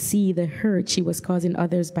began to see the hurt she was causing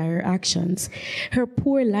others by her actions. Her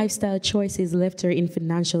poor lifestyle choices left her in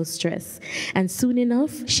financial stress, and soon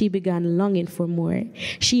enough, she began longing for more.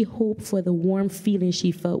 She hoped for the warm feeling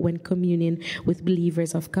she felt when communing with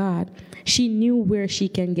believers of God. She knew where she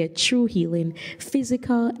can get true healing,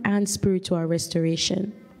 physical and spiritual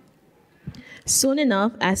restoration. Soon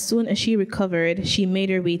enough, as soon as she recovered, she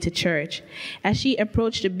made her way to church. As she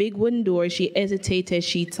approached the big wooden door, she hesitated.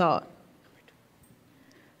 She thought,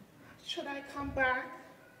 "Should I come back?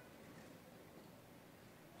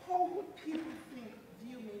 How would people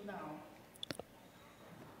view me now?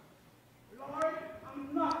 Lord,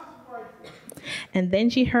 I'm not worthy." And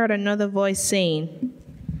then she heard another voice saying,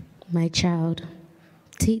 "My child,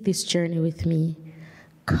 take this journey with me.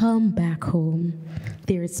 Come back home.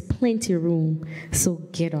 There is plenty of room, so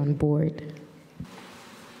get on board."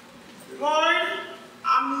 Lord,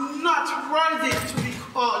 I'm not worthy to be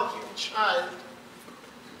called your child.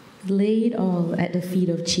 Lay it all at the feet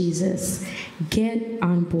of Jesus. Get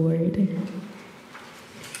on board.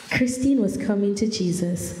 Christine was coming to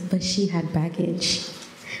Jesus, but she had baggage.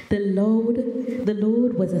 The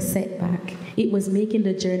load was a setback. It was making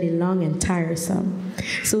the journey long and tiresome.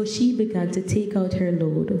 So she began to take out her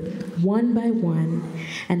load, one by one,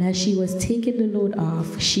 and as she was taking the load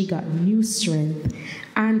off, she got new strength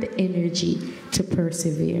and energy to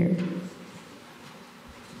persevere.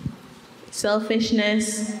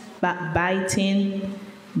 Selfishness, backbiting,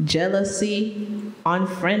 jealousy,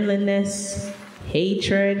 unfriendliness,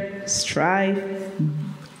 hatred, strife,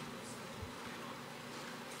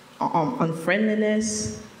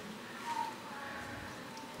 unfriendliness,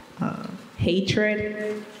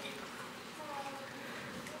 hatred,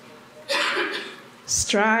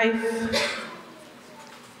 strife,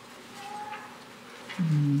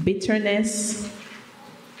 bitterness,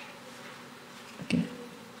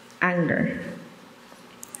 anger.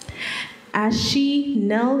 As she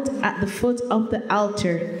knelt at the foot of the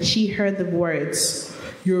altar, she heard the words,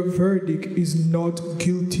 "Your verdict is not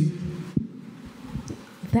guilty."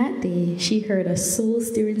 That day, she heard a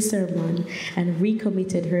soul-stirring sermon and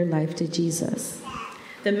recommitted her life to Jesus.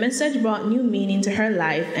 The message brought new meaning to her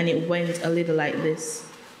life, and it went a little like this.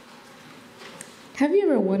 Have you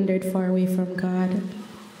ever wandered far away from God?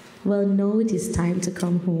 Well, now it is time to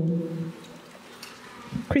come home.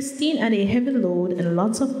 Christine had a heavy load and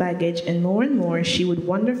lots of baggage, and more she would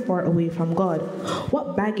wander far away from God.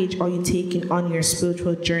 What baggage are you taking on your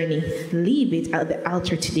spiritual journey? Leave it at the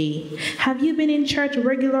altar today. Have you been in church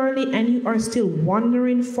regularly and you are still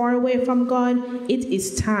wandering far away from God? It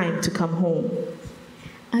is time to come home.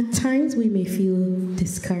 At times we may feel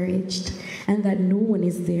discouraged and that no one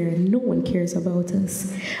is there and no one cares about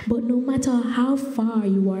us. But no matter how far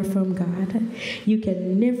you are from God, you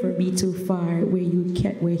can never be too far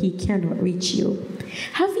where He cannot reach you.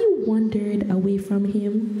 Have you wandered away from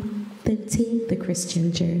Him? Then take the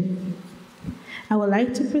Christian journey. I would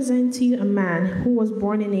like to present to you a man who was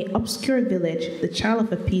born in an obscure village, the child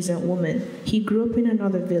of a peasant woman. He grew up in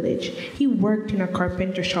another village. He worked in a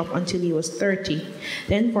carpenter shop until he was 30.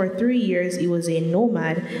 Then for 3 years, he was a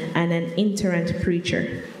nomad and an itinerant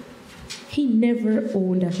preacher. He never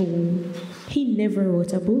owned a home. He never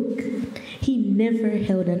wrote a book. He never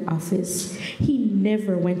held an office. He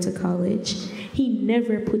never went to college. He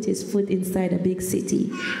never put his foot inside a big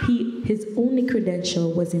city. His only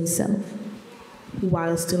credential was himself.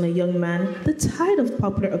 While still a young man, the tide of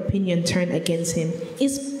popular opinion turned against him.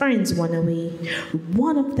 His friends went away.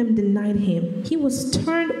 One of them denied him. He was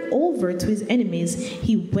turned over to his enemies.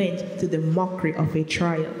 He went through the mockery of a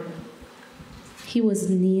trial. He was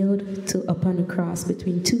nailed upon a cross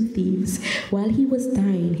between two thieves. While he was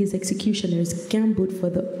dying, his executioners gambled for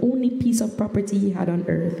the only piece of property he had on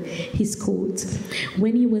earth, his coat.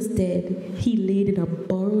 When he was dead, he laid in a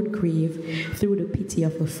borrowed grave through the pity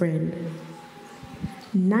of a friend.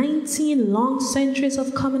 19 long centuries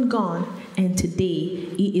have come and gone, and today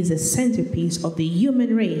he is a centerpiece of the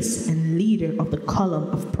human race and leader of the column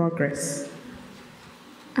of progress.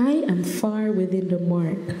 I am far within the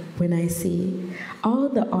mark when I say all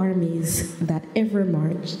the armies that ever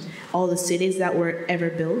marched, all the cities that were ever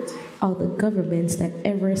built, all the governments that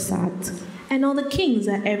ever sat, and all the kings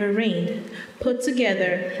that ever reigned, put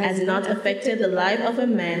together, has not affected the life of a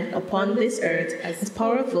man upon this earth as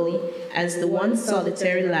powerfully as the one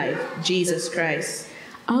solitary life, Jesus Christ.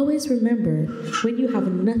 Always remember, when you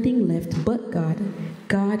have nothing left but God,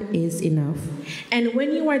 God is enough. And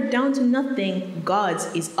when you are down to nothing, God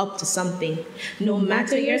is up to something. No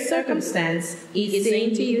matter your circumstance, He is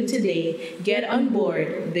saying to you today, get on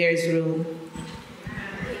board, there's room.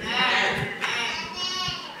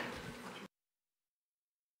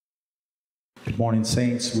 Good morning,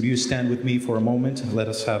 saints. Would you stand with me for a moment? Let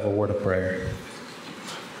us have a word of prayer.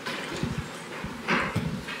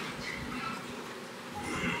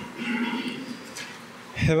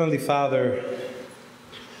 Heavenly Father,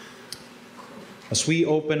 as we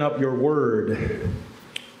open up your word,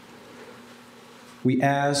 we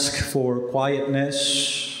ask for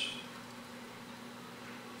quietness.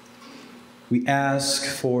 We ask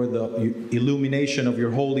for the illumination of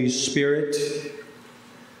your Holy Spirit.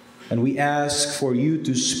 And we ask for you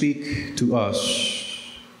to speak to us.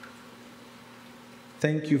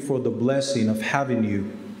 Thank you for the blessing of having you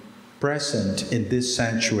present in this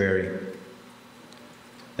sanctuary.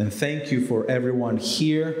 And thank you for everyone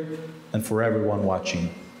here and for everyone watching.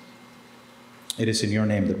 It is in your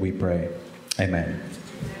name that we pray. Amen.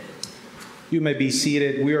 You may be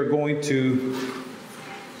seated. We are going to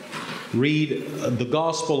read the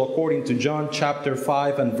Gospel according to John chapter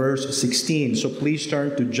 5 and verse 16. So please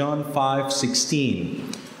turn to John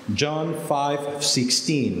 5:16. John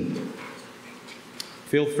 5:16.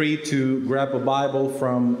 Feel free to grab a Bible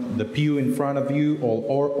from the pew in front of you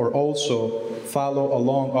or also follow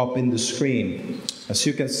along up in the screen. As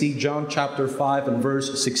you can see, John chapter 5 and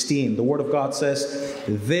verse 16, the Word of God says,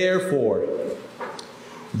 "Therefore,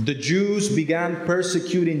 the Jews began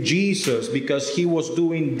persecuting Jesus because he was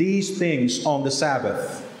doing these things on the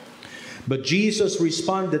Sabbath. But Jesus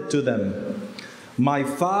responded to them, 'My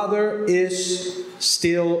Father is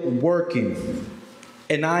still working,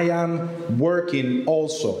 and I am working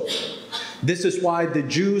also.' This is why the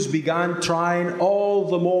Jews began trying all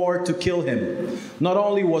the more to kill him. Not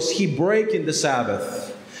only was he breaking the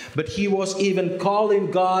Sabbath, but he was even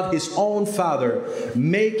calling God his own Father,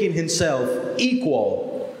 making himself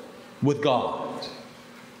equal with God."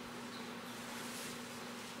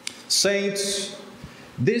 Saints,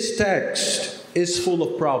 this text is full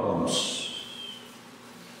of problems.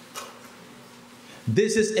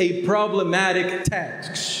 This is a problematic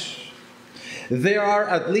text. There are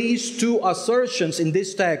at least two assertions in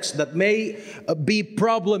this text that may be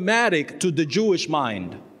problematic to the Jewish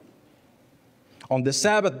mind. On the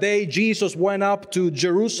Sabbath day, Jesus went up to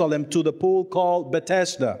Jerusalem to the pool called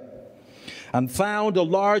Bethesda and found a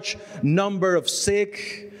large number of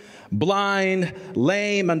sick, blind,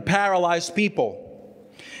 lame, and paralyzed people.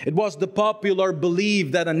 It was the popular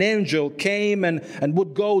belief that an angel came and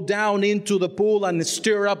would go down into the pool and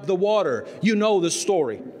stir up the water. You know the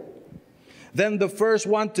story. Then the first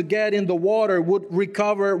one to get in the water would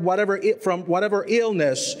recover from whatever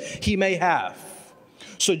illness he may have.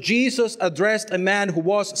 So Jesus addressed a man who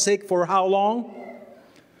was sick for how long?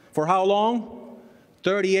 For how long?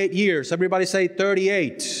 38 years. Everybody say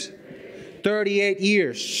 38. 38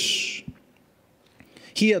 years.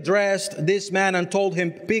 He addressed this man and told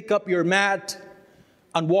him, "Pick up your mat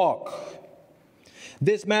and walk."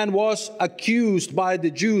 This man was accused by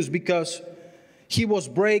the Jews because he was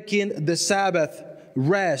breaking the Sabbath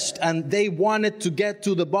rest, and they wanted to get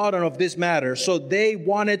to the bottom of this matter. So they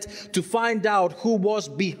wanted to find out who was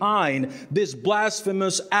behind this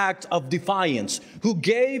blasphemous act of defiance. Who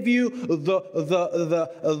gave you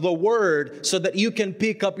the word so that you can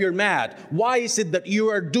pick up your mat? Why is it that you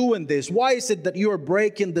are doing this? Why is it that you are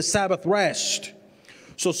breaking the Sabbath rest?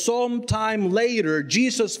 So sometime later,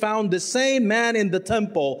 Jesus found the same man in the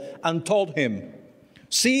temple and told him,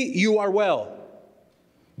 "See, you are well.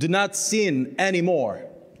 Do not sin anymore."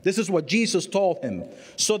 This is what Jesus told him.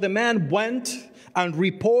 So the man went and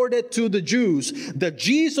reported to the Jews that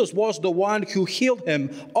Jesus was the one who healed him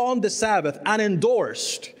on the Sabbath and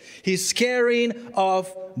endorsed his carrying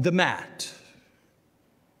of the mat.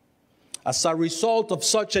 As a result of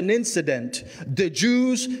such an incident, the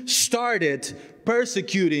Jews started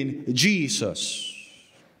persecuting Jesus.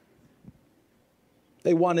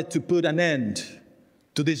 They wanted to put an end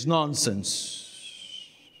to this nonsense.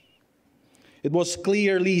 It was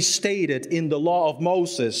clearly stated in the law of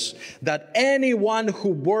Moses that anyone who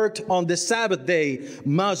worked on the Sabbath day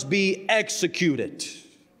must be executed.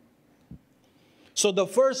 So the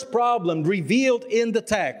first problem revealed in the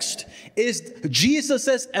text is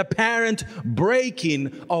Jesus' apparent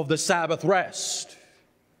breaking of the Sabbath rest.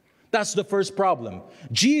 That's the first problem.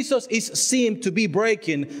 Jesus is seen to be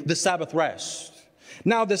breaking the Sabbath rest.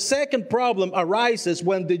 Now, the second problem arises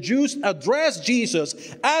when the Jews address Jesus,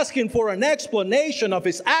 asking for an explanation of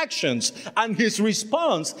his actions, and his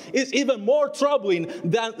response is even more troubling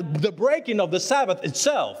than the breaking of the Sabbath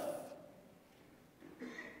itself.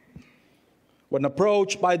 When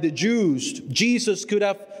approached by the Jews, Jesus could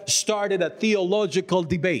have started a theological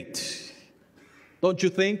debate. Don't you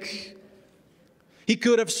think? He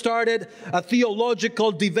could have started a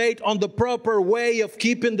theological debate on the proper way of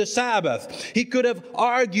keeping the Sabbath. He could have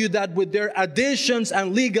argued that with their additions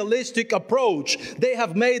and legalistic approach, they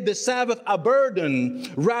have made the Sabbath a burden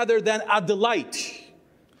rather than a delight.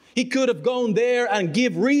 He could have gone there and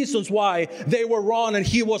give reasons why they were wrong and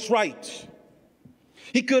he was right.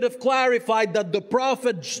 He could have clarified that the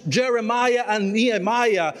prophets Jeremiah and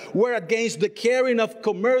Nehemiah were against the carrying of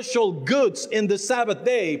commercial goods in the Sabbath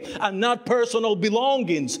day and not personal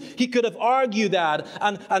belongings. He could have argued that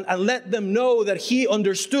and let them know that he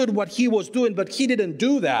understood what he was doing, but he didn't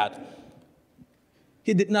do that.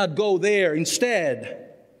 He did not go there. Instead,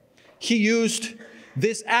 he used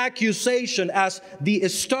this accusation as the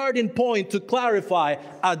starting point to clarify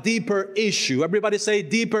a deeper issue. Everybody say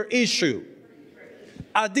deeper issue.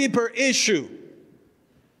 A deeper issue.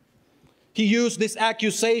 He used this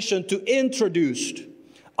accusation to introduce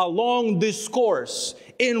a long discourse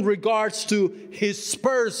in regards to his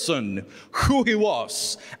person, who he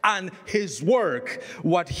was, and his work,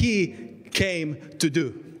 what he came to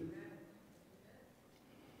do.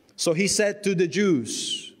 So he said to the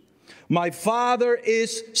Jews, My Father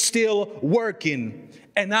is still working,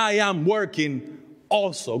 and I am working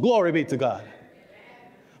also. Glory be to God.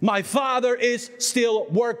 My Father is still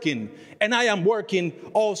working, and I am working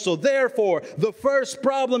also. Therefore, the first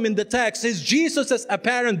problem in the text is Jesus'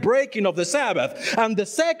 apparent breaking of the Sabbath. And the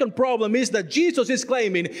second problem is that Jesus is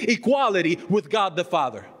claiming equality with God the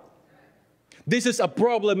Father. This is a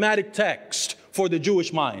problematic text for the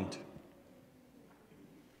Jewish mind.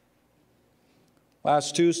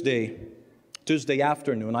 Last Tuesday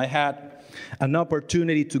afternoon, I had an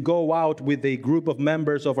opportunity to go out with a group of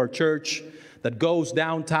members of our church that goes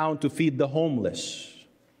downtown to feed the homeless.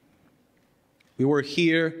 We were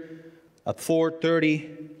here at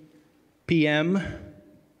 4:30 p.m.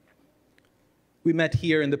 We met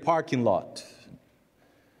here in the parking lot,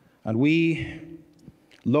 and we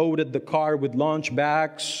loaded the car with lunch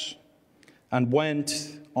bags and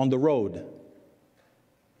went on the road.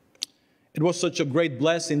 It was such a great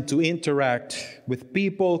blessing to interact with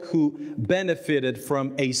people who benefited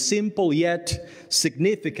from a simple yet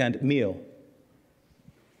significant meal.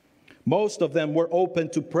 Most of them were open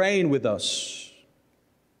to praying with us.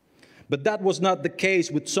 But that was not the case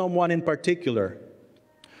with someone in particular.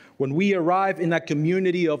 When we arrived in a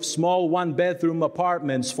community of small one-bedroom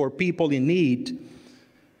apartments for people in need,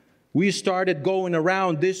 we started going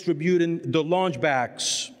around distributing the lunch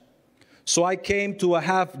bags. So I came to a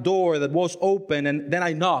half door that was open, and then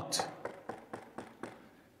I knocked.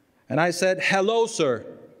 And I said, "Hello, sir.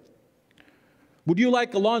 Would you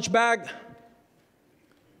like a lunch bag?"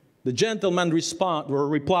 The gentleman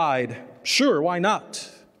replied, "Sure, why not?"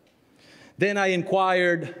 Then I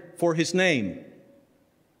inquired for his name.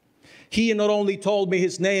 He not only told me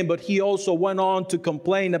his name, but he also went on to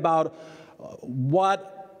complain about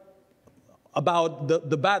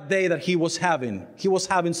the bad day that he was having. He was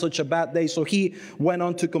having such a bad day, so he went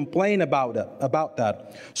on to complain about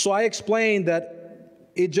that. So I explained that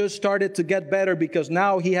it just started to get better because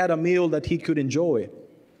now he had a meal that he could enjoy.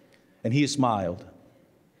 And he smiled.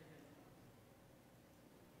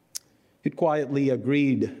 He quietly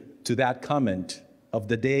agreed to that comment of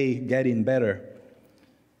the day getting better.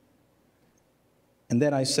 And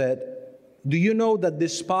then I said, "Do you know that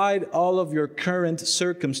despite all of your current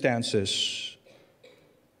circumstances,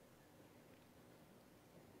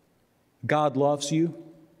 God loves you?"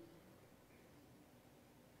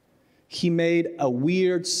 He made a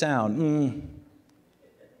weird sound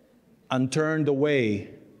and turned away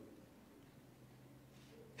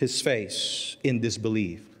his face in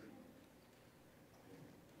disbelief.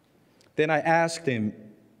 Then I asked him,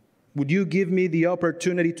 "Would you give me the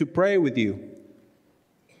opportunity to pray with you?"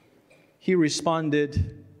 He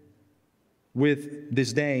responded with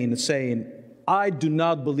disdain, saying, "I do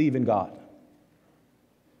not believe in God.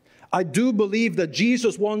 I do believe that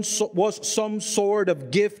Jesus once was some sort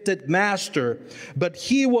of gifted master, but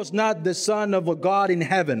he was not the Son of a God in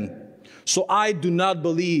heaven. So I do not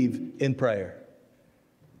believe in prayer."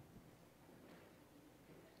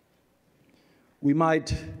 We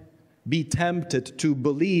might be tempted to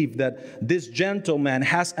believe that this gentleman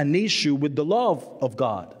has an issue with the love of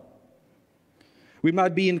God. We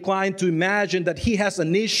might be inclined to imagine that he has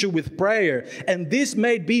an issue with prayer, and this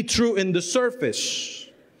may be true in the surface.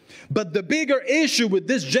 But the bigger issue with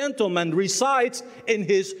this gentleman resides in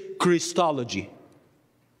his Christology.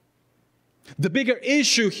 The bigger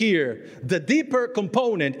issue here, the deeper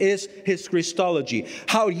component, is his Christology.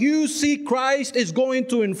 How you see Christ is going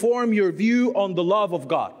to inform your view on the love of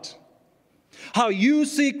God. How you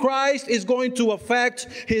see Christ is going to affect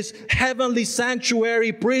his heavenly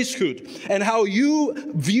sanctuary priesthood, and how you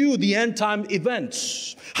view the end time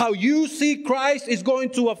events. How you see Christ is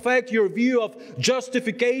going to affect your view of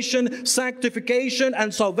justification, sanctification,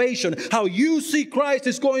 and salvation. How you see Christ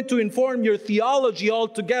is going to inform your theology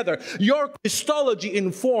altogether. Your Christology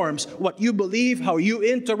informs what you believe, how you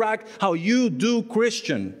interact, how you do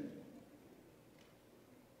Christian.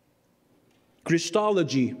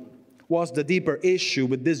 Christology was the deeper issue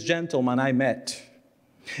with this gentleman I met.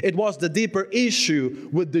 It was the deeper issue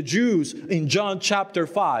with the Jews in John chapter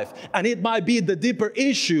 5. And it might be the deeper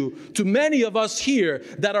issue to many of us here,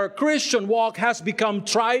 that our Christian walk has become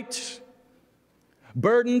trite,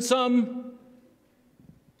 burdensome.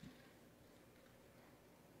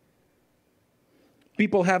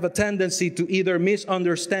 People have a tendency to either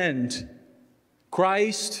misunderstand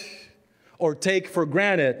Christ or take for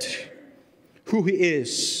granted who he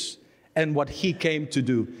is and what he came to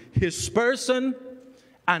do. His person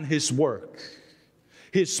and his work.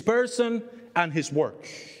 His person and his work.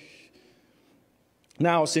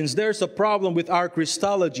 Now, since there's a problem with our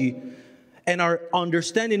Christology, and our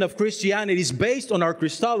understanding of Christianity is based on our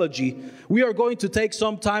Christology, we are going to take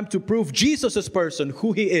some time to prove Jesus' person,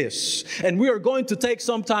 who He is. And we are going to take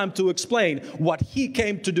some time to explain what He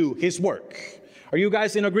came to do, His work. Are you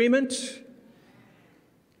guys in agreement?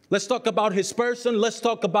 Let's talk about His person. Let's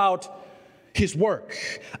talk about His work.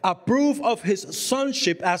 A proof of His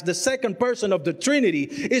sonship as the second person of the Trinity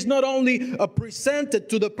is not only presented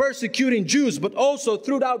to the persecuting Jews, but also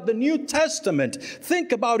throughout the New Testament.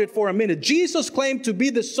 Think about it for a minute. Jesus claimed to be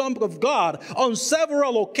the Son of God on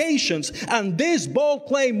several occasions, and this bold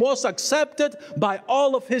claim was accepted by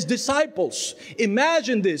all of His disciples.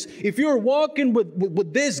 Imagine this. If you're walking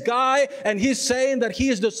with this guy and he's saying that he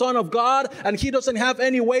is the Son of God and he doesn't have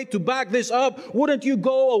any way to back this up, wouldn't you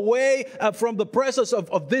go away from the presence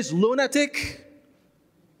of this lunatic?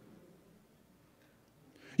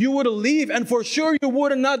 You would leave, and for sure you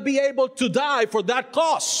would not be able to die for that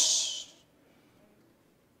cause.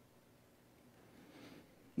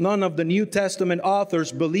 None of the New Testament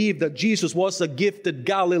authors believe that Jesus was a gifted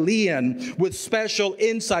Galilean with special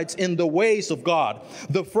insights in the ways of God.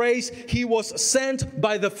 The phrase, He was sent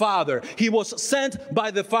by the Father, He was sent by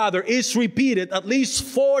the Father, is repeated at least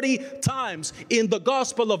 40 times in the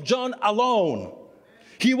Gospel of John alone.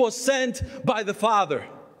 He was sent by the Father.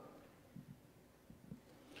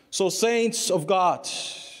 So, saints of God,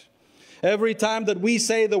 every time that we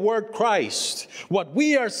say the word Christ, what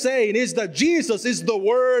we are saying is that Jesus is the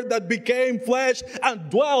Word that became flesh and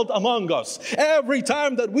dwelt among us. Every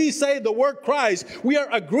time that we say the word Christ, we are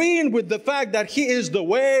agreeing with the fact that He is the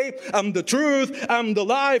way and the truth and the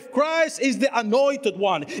life. Christ is the anointed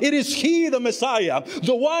one. It is He, the Messiah,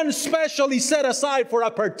 the one specially set aside for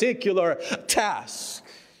a particular task.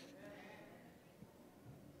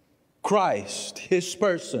 Christ, His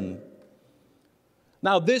person.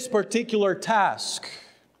 Now, this particular task,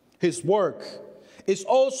 His work, is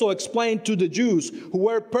also explained to the Jews who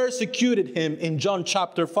were persecuted Him in John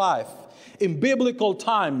chapter 5. In biblical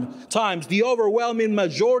times, the overwhelming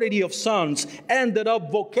majority of sons ended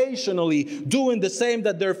up vocationally doing the same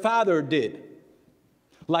that their father did.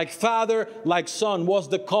 Like father, like son was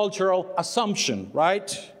the cultural assumption,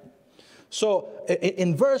 right? So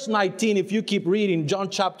in verse 19, if you keep reading John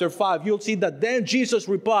chapter 5, you'll see that then Jesus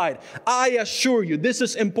replied, I assure you, this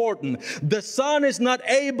is important, the Son is not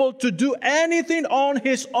able to do anything on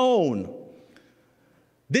His own.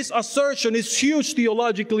 This assertion is huge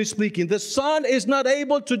theologically speaking. The Son is not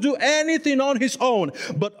able to do anything on His own,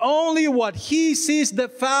 but only what He sees the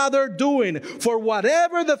Father doing. For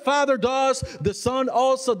whatever the Father does, the Son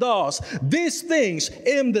also does. These things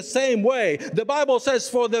in the same way. The Bible says,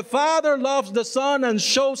 for the Father loves the Son and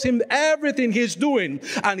shows Him everything He's doing,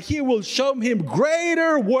 and He will show Him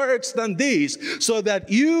greater works than these, so that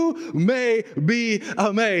you may be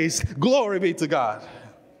amazed. Glory be to God.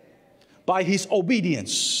 By His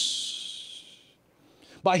obedience.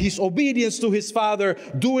 By His obedience to His Father,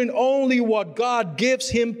 doing only what God gives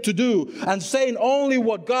Him to do and saying only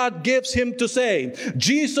what God gives Him to say.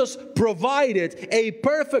 Jesus provided a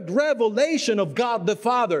perfect revelation of God the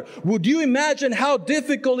Father. Would you imagine how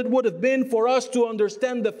difficult it would have been for us to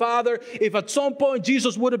understand the Father if at some point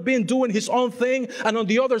Jesus would have been doing His own thing and on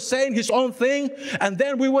the other saying His own thing, and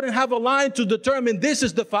then we wouldn't have a line to determine this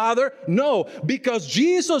is the Father? No, because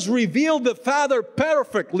Jesus revealed the Father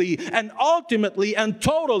perfectly and ultimately and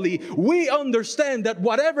totally, we understand that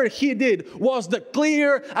whatever He did was the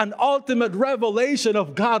clear and ultimate revelation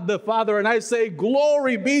of God the Father. And I say,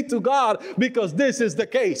 glory be to God, because this is the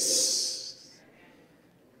case.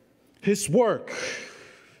 His work,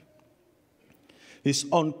 His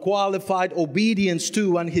unqualified obedience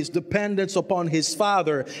to and His dependence upon His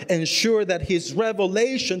Father ensure that His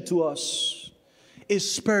revelation to us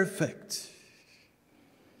is perfect.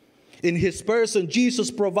 In His person, Jesus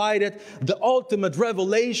provided the ultimate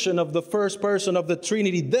revelation of the first person of the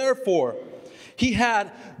Trinity. Therefore, He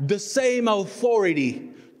had the same authority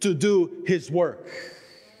to do His work.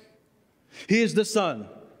 He is the Son.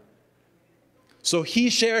 So He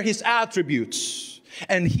shares His attributes,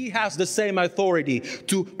 and He has the same authority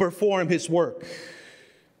to perform His work.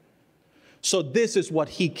 So this is what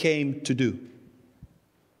He came to do.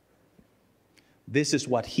 This is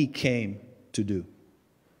what He came to do.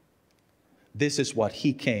 This is what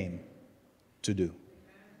He came to do.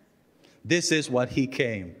 This is what He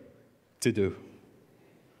came to do.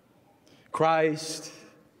 Christ,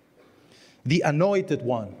 the anointed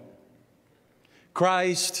one.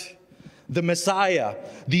 Christ, the Messiah,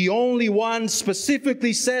 the only one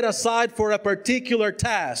specifically set aside for a particular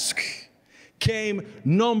task, came,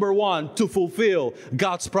 number one, to fulfill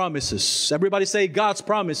God's promises. Everybody say God's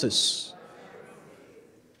promises.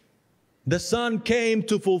 The Son came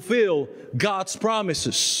to fulfill God's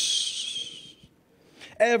promises.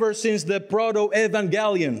 Ever since the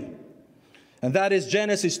proto-evangelion, and that is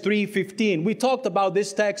Genesis 3:15. We talked about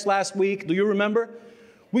this text last week. Do you remember?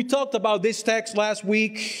 We talked about this text last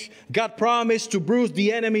week. God promised to bruise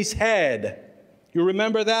the enemy's head. You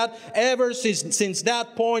remember that? Ever since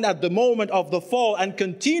that point at the moment of the fall, and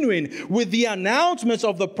continuing with the announcements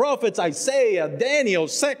of the prophets Isaiah, Daniel,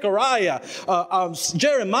 Zechariah,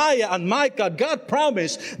 Jeremiah, and Micah, God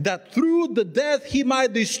promised that through the death He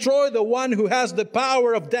might destroy the one who has the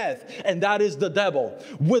power of death, and that is the devil.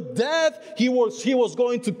 With death, He was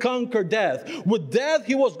going to conquer death. With death,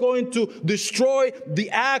 He was going to destroy the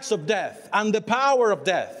acts of death and the power of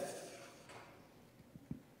death.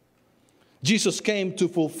 Jesus came to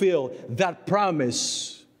fulfill that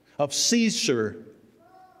promise of Caesar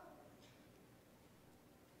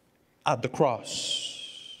at the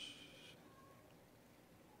cross.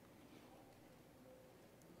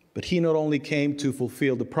 But He not only came to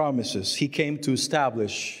fulfill the promises, He came to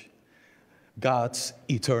establish God's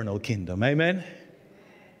eternal kingdom. Amen?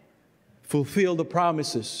 Fulfill the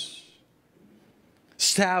promises.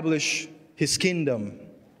 Establish His kingdom.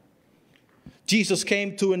 Jesus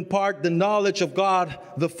came to impart the knowledge of God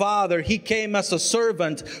the Father. He came as a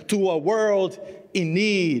servant to a world in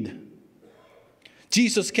need.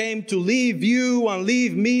 Jesus came to leave you and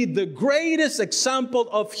leave me the greatest example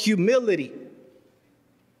of humility.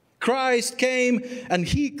 Christ came and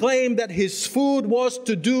He claimed that His food was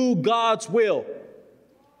to do God's will.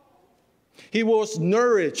 He was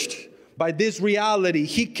nourished by this reality.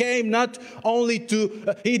 He came not only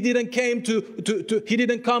to, He didn't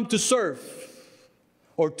come to serve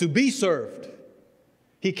or to be served.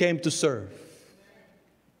 He came to serve.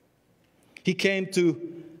 He came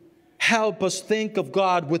to help us think of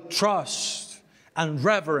God with trust and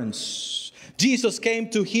reverence. Jesus came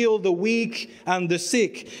to heal the weak and the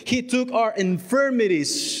sick. He took our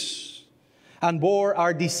infirmities and bore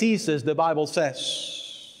our diseases, the Bible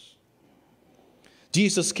says.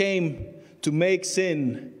 Jesus came to make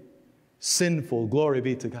sin sinful. Glory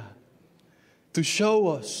be to God. To show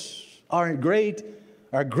us our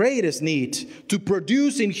greatest need, to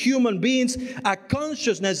produce in human beings a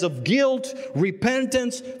consciousness of guilt,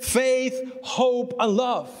 repentance, faith, hope, and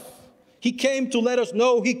love. He came to let us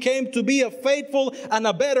know. He came to be a faithful and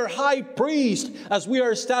a better high priest, as we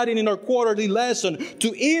are studying in our quarterly lesson,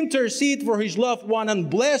 to intercede for His loved one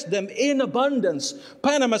and bless them in abundance.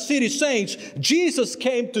 Panama City Saints, Jesus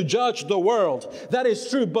came to judge the world. That is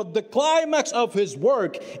true. But the climax of His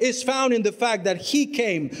work is found in the fact that He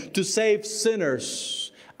came to save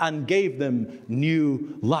sinners and gave them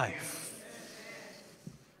new life.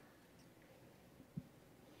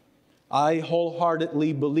 I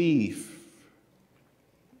wholeheartedly believe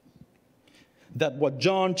that what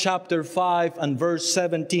John chapter 5 and verse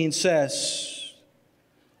 17 says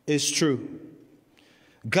is true.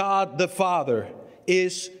 God the Father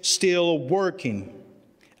is still working,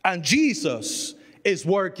 and Jesus is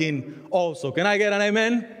working also. Can I get an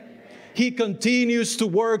amen? He continues to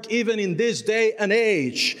work even in this day and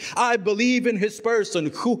age. I believe in His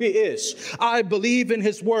person, who He is. I believe in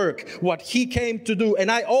His work, what He came to do.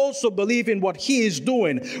 And I also believe in what He is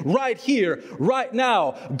doing right here, right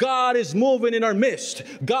now. God is moving in our midst.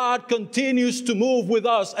 God continues to move with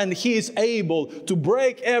us, and He is able to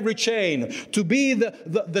break every chain, to be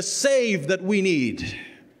the save that we need,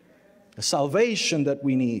 the salvation that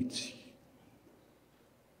we need.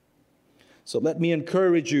 So let me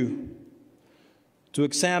encourage you to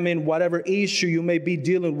examine whatever issue you may be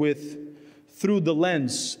dealing with through the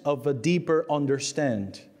lens of a deeper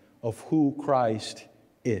understanding of who Christ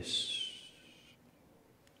is.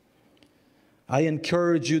 I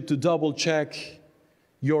encourage you to double check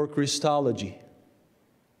your Christology.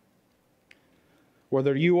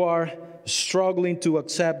 Whether you are struggling to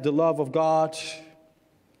accept the love of God,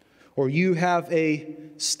 or you have a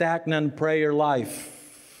stagnant prayer life,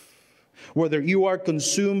 whether you are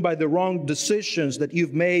consumed by the wrong decisions that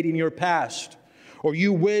you've made in your past, or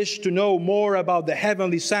you wish to know more about the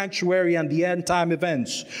heavenly sanctuary and the end-time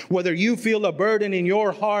events, whether you feel a burden in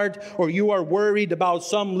your heart or you are worried about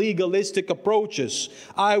some legalistic approaches,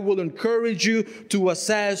 I will encourage you to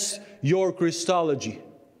assess your Christology.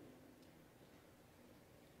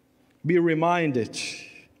 Be reminded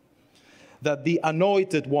that the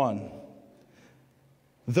Anointed One,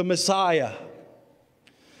 the Messiah,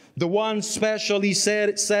 the one specially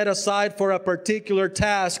set aside for a particular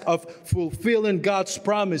task of fulfilling God's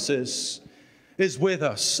promises, is with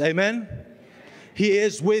us. Amen? He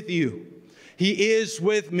is with you. He is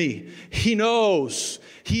with me. He knows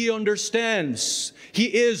He understands. He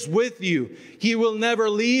is with you. He will never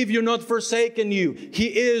leave you, not forsaken you. He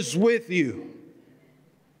is with you.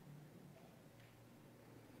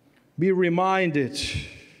 Be reminded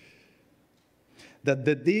that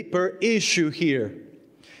the deeper issue here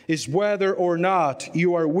is whether or not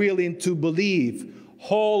you are willing to believe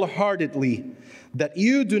wholeheartedly that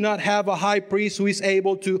you do not have a high priest who is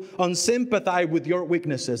able to unsympathize with your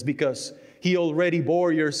weaknesses, because he already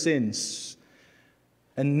bore your sins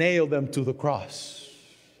and nailed them to the cross.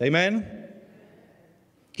 Amen?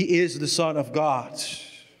 He is the Son of God.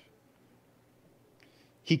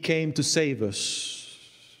 He came to save us,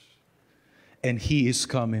 and He is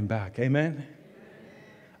coming back. Amen?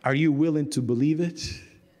 Are you willing to believe it?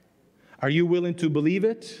 Are you willing to believe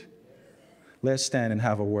it? Let's stand and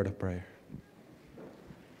have a word of prayer.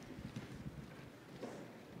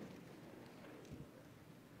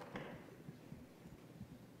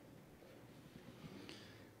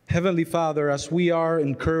 Heavenly Father, as we are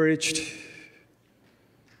encouraged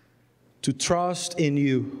to trust in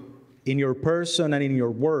you, in your person and in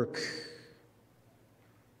your work,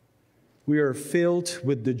 we are filled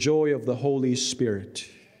with the joy of the Holy Spirit,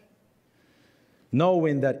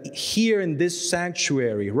 knowing that here in this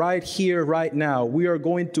sanctuary, right here, right now, we are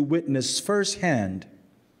going to witness firsthand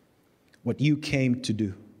what you came to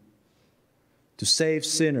do, to save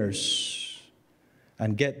sinners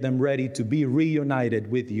and get them ready to be reunited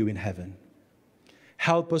with you in heaven.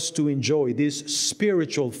 Help us to enjoy this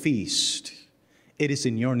spiritual feast. It is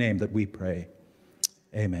in your name that we pray.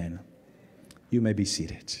 Amen. You may be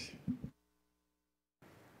seated.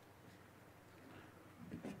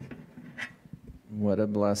 What a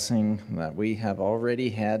blessing that we have already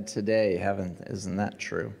had today, isn't that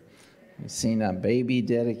true? We've seen a baby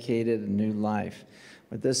dedicated a new life.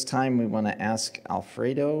 But this time we want to ask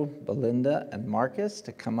Alfredo, Belinda, and Marcus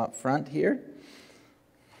to come up front here.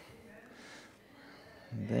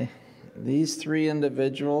 These three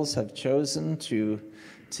individuals have chosen to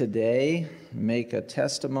today make a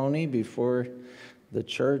testimony before the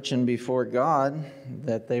church and before God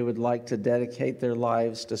that they would like to dedicate their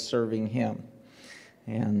lives to serving Him.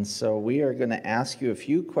 And so we are going to ask you a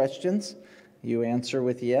few questions. You answer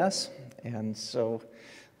with yes. And so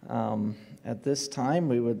at this time,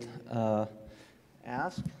 we would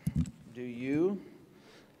ask, do you,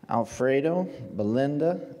 Alfredo,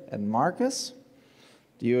 Belinda, and Marcus,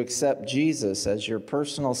 do you accept Jesus as your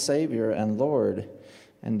personal Savior and Lord?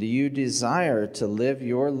 And do you desire to live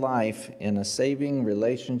your life in a saving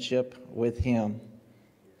relationship with Him?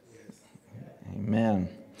 Yes. Amen.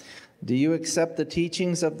 Do you accept the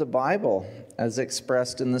teachings of the Bible as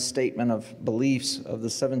expressed in the statement of beliefs of the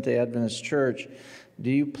Seventh-day Adventist Church? Do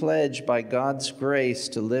you pledge by God's grace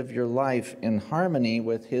to live your life in harmony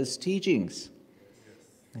with His teachings?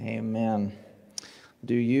 Yes. Amen.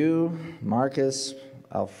 Do you, Marcus,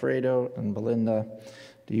 Alfredo, and Belinda,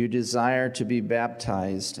 do you desire to be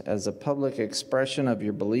baptized as a public expression of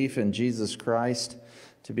your belief in Jesus Christ,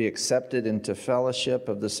 to be accepted into fellowship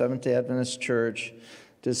of the Seventh-day Adventist Church,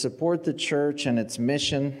 to support the church and its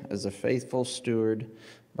mission as a faithful steward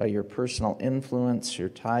by your personal influence, your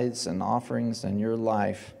tithes and offerings, and your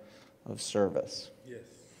life of service? Yes.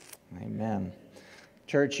 Amen.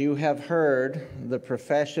 Church, you have heard the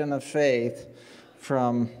profession of faith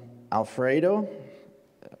from Alfredo,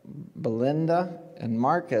 Belinda, and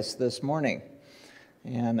Marcus this morning.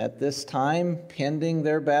 And at this time, pending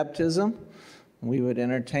their baptism, we would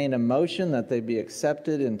entertain a motion that they be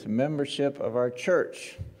accepted into membership of our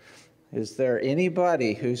church. Is there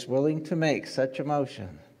anybody who's willing to make such a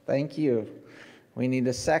motion? Thank you. We need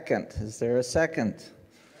a second. Is there a second?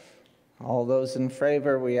 All those in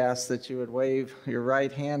favor, we ask that you would wave your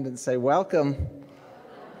right hand and say, welcome.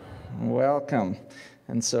 Welcome.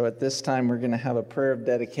 And so at this time, we're going to have a prayer of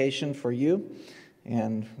dedication for you.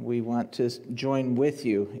 And we want to join with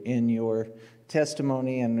you in your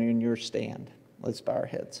testimony and in your stand. Let's bow our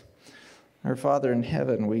heads. Our Father in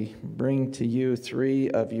heaven, we bring to you three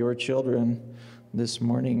of your children this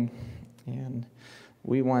morning, and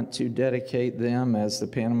we want to dedicate them as the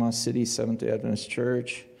Panama City Seventh-day Adventist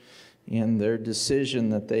Church in their decision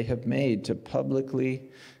that they have made to publicly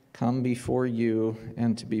come before you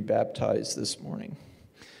and to be baptized this morning.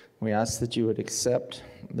 We ask that you would accept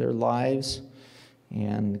their lives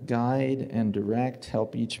and guide and direct,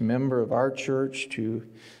 help each member of our church to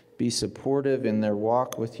be supportive in their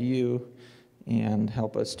walk with you, and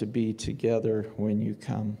help us to be together when you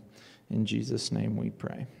come. In Jesus' name we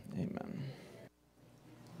pray. Amen.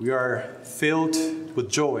 We are filled with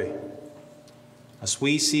joy as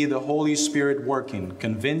we see the Holy Spirit working,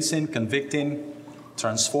 convincing, convicting,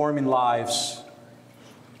 transforming lives.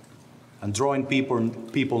 and drawing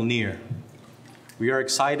people near. We are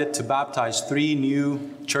excited to baptize 3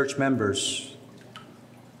 new church members.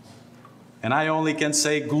 And I only can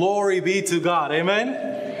say, glory be to God. Amen?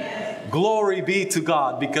 Amen. Glory be to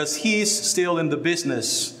God, because He's still in the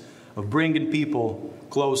business of bringing people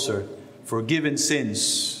closer, forgiving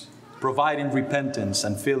sins, providing repentance,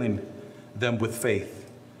 and filling them with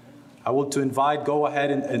faith. I will go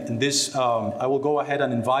ahead and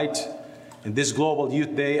invite in this Global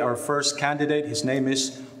Youth Day our first candidate. His name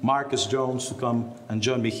is Marcus Jones, to come and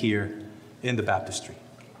join me here in the baptistry.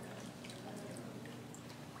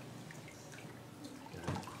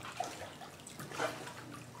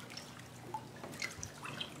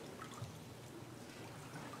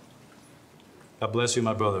 God bless you,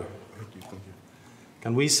 my brother. Thank you.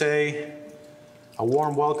 Can we say a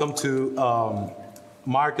warm welcome to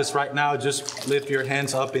Marcus right now? Just lift your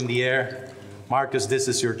hands up in the air. Marcus, this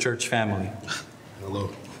is your church family. Hello.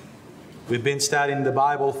 We've been studying the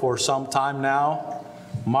Bible for some time now.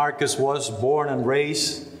 Marcus was born and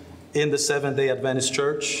raised in the Seventh-day Adventist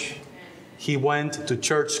Church. He went to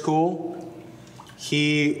church school.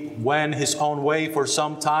 He went his own way for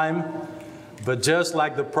some time. But just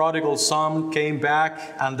like the prodigal son came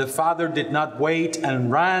back, and the father did not wait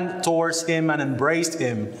and ran towards him and embraced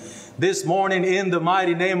him, this morning in the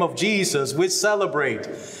mighty name of Jesus, we celebrate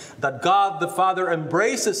that God the Father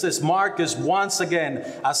embraces his Marcus once again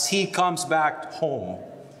as he comes back home.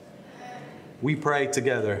 We pray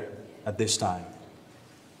together at this time.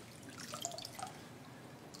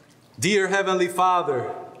 Dear Heavenly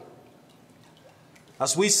Father,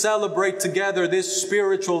 as we celebrate together this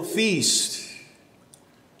spiritual feast,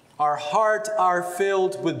 our hearts are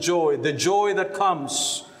filled with joy, the joy that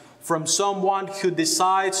comes from someone who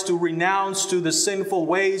decides to renounce to the sinful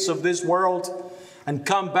ways of this world and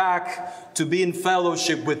come back to be in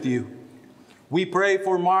fellowship with you. We pray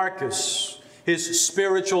for Marcus, his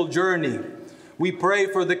spiritual journey. We pray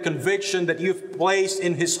for the conviction that you've placed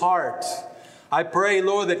in his heart. I pray,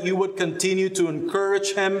 Lord, that you would continue to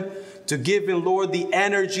encourage him, to give him, Lord, the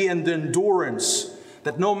energy and the endurance,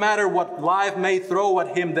 that no matter what life may throw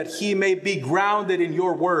at him, that he may be grounded in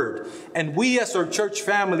your word. And we as our church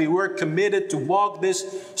family, we're committed to walk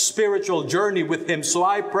this spiritual journey with him. So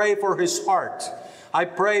I pray for his heart. I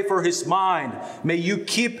pray for his mind. May you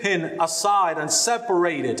keep him aside and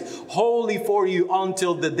separated wholly for you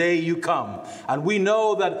until the day you come. And we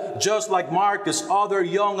know that just like Marcus, other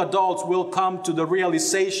young adults will come to the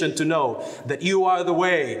realization to know that you are the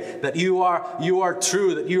way, that you are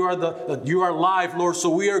true, that you are life, Lord. So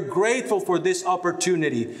we are grateful for this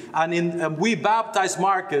opportunity. And we baptize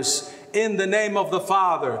Marcus in the name of the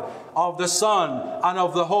Father, of the Son, and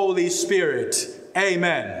of the Holy Spirit.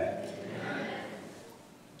 Amen.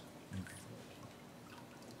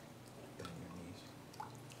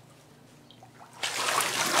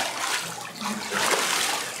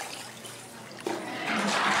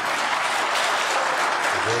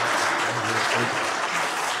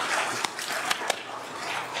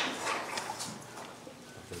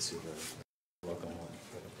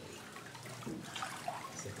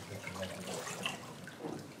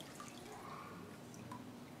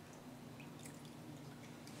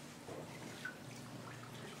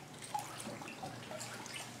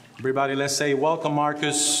 Everybody, let's say, welcome,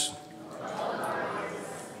 Marcus.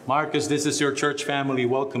 Marcus, this is your church family.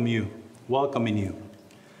 Welcoming you.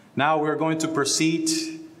 Now we're going to proceed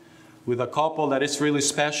with a couple that is really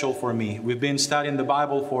special for me. We've been studying the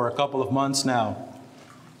Bible for a couple of months now.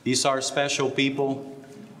 These are special people.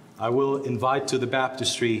 I will invite to the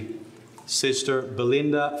baptistry Sister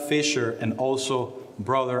Belinda Fisher and also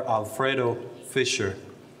Brother Alfredo Fisher.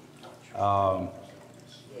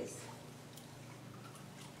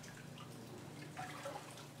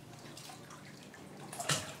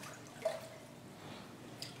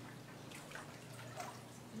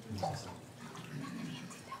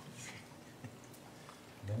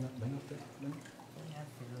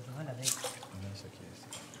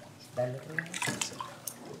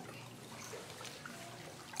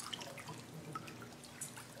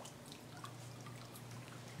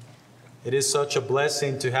 It is such a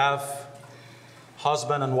blessing to have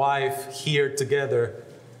husband and wife here together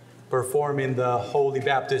performing the holy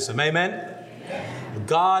baptism. Amen? Amen.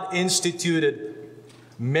 God instituted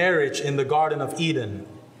marriage in the Garden of Eden.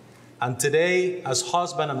 And today, as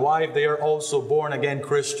husband and wife, they are also born again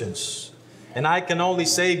Christians. And I can only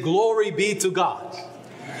say, glory be to God,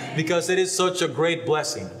 because it is such a great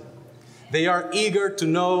blessing. They are eager to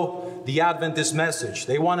know the Adventist message.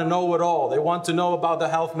 They want to know it all. They want to know about the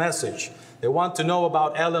health message. They want to know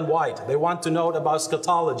about Ellen White. They want to know about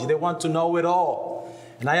eschatology. They want to know it all.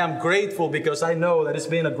 And I am grateful because I know that it's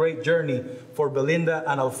been a great journey for Belinda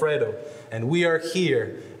and Alfredo. And we are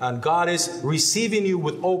here, and God is receiving you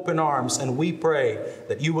with open arms. And we pray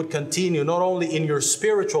that you would continue not only in your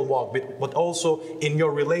spiritual walk, but also in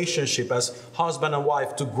your relationship as husband and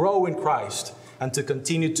wife to grow in Christ and to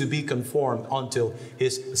continue to be conformed until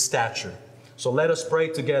His stature. So let us pray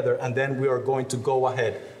together, and then we are going to go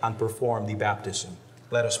ahead and perform the baptism.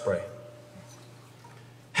 Let us pray.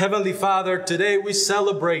 Heavenly Father, today we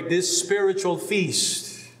celebrate this spiritual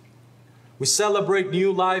feast. We celebrate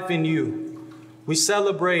new life in you. We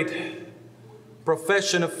celebrate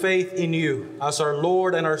profession of faith in you as our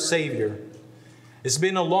Lord and our Savior. It's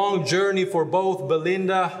been a long journey for both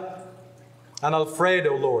Belinda and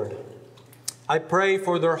Alfredo, Lord. I pray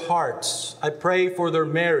for their hearts. I pray for their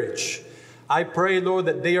marriage. I pray, Lord,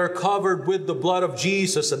 that they are covered with the blood of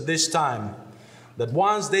Jesus at this time. That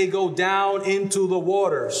once they go down into the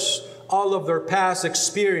waters, all of their past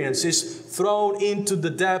experience is thrown into the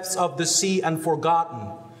depths of the sea and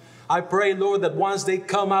forgotten. I pray, Lord, that once they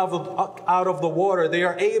come out of the water, they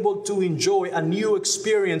are able to enjoy a new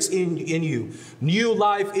experience in you, new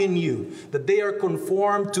life in you, that they are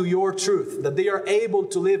conformed to your truth, that they are able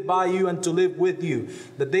to live by you and to live with you,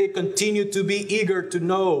 that they continue to be eager to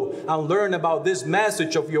know and learn about this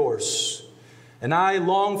message of yours. And I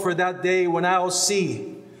long for that day when I'll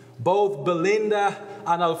see both Belinda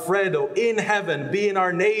and Alfredo in heaven being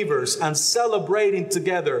our neighbors and celebrating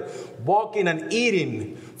together, walking and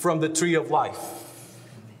eating from the tree of life.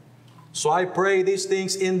 So I pray these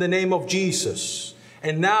things in the name of Jesus.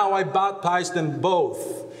 And now I baptize them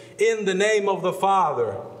both in the name of the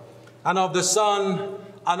Father and of the Son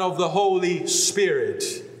and of the Holy Spirit.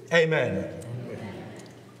 Amen.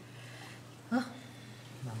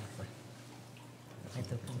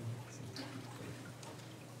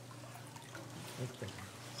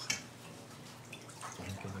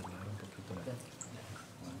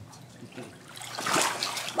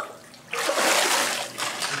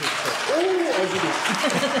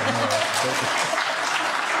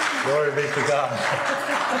 Glory be to God.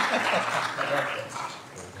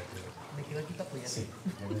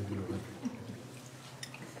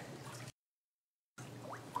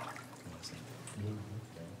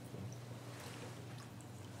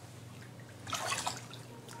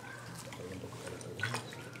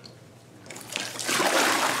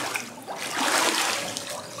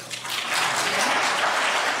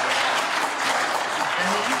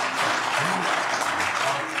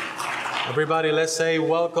 Everybody, let's say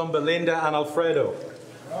welcome Belinda and Alfredo.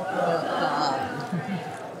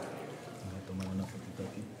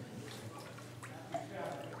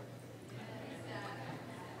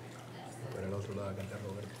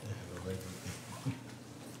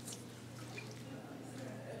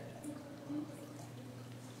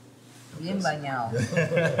 Bien bañado.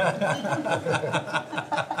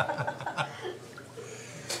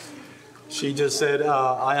 She just said,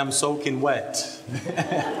 I am soaking wet.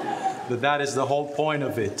 But that is the whole point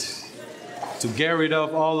of it. To get rid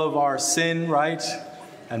of all of our sin, right?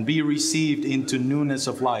 And be received into newness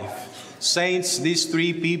of life. Saints, these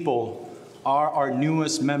three people are our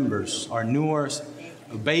newest members, our newest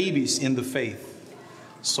babies in the faith.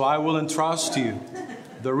 So I will entrust you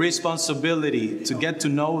the responsibility to get to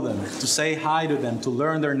know them, to say hi to them, to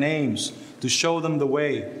learn their names, to show them the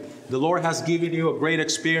way. The Lord has given you a great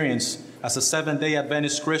experience as a Seventh-day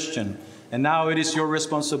Adventist Christian. And now it is your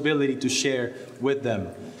responsibility to share with them.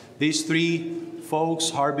 These three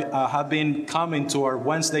folks have been coming to our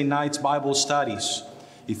Wednesday nights Bible studies.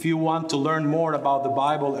 If you want to learn more about the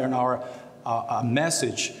Bible and our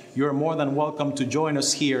message, you're more than welcome to join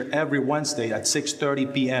us here every Wednesday at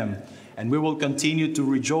 6:30 p.m. And we will continue to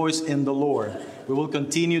rejoice in the Lord. We will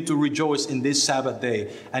continue to rejoice in this Sabbath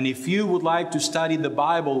day. And if you would like to study the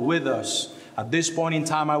Bible with us, at this point in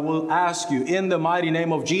time, I will ask you in the mighty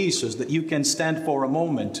name of Jesus that you can stand for a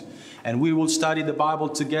moment and we will study the Bible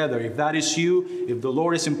together. If that is you, if the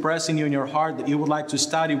Lord is impressing you in your heart that you would like to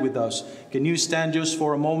study with us, can you stand just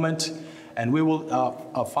for a moment? And we will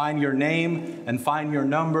find your name and find your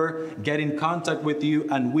number, get in contact with you,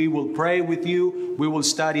 and we will pray with you. We will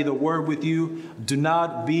study the Word with you. Do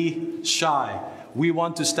not be shy. We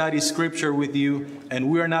want to study Scripture with you,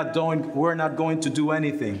 and we're not going to do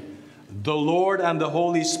anything. The Lord and the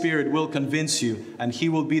Holy Spirit will convince you, and He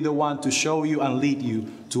will be the one to show you and lead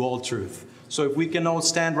you to all truth. So if we can all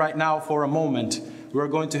stand right now for a moment, we're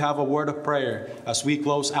going to have a word of prayer as we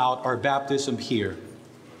close out our baptism here.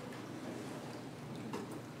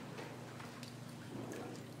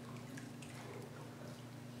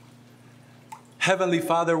 Heavenly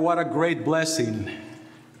Father, what a great blessing.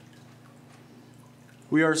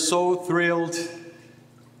 We are so thrilled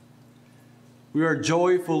We are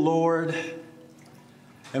joyful, Lord.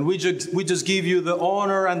 And we just give you the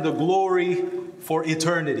honor and the glory for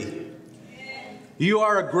eternity. You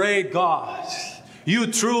are a great God. You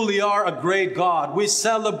truly are a great God. We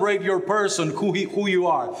celebrate your person, who you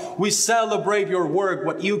are. We celebrate your work,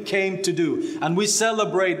 what you came to do. And we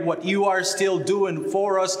celebrate what you are still doing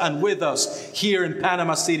for us and with us here in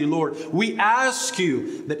Panama City, Lord. We ask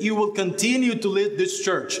you that you will continue to lead this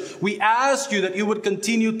church. We ask you that you would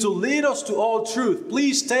continue to lead us to all truth.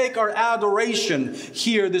 Please take our adoration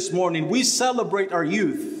here this morning. We celebrate our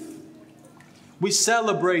youth. We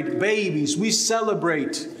celebrate babies. We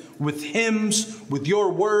celebrate with hymns, with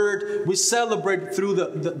your word. We celebrate through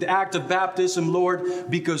the act of baptism,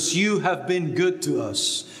 Lord, because you have been good to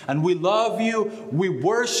us. And we love you, we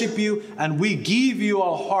worship you, and we give you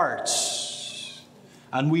our hearts.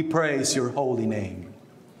 And we praise your holy name.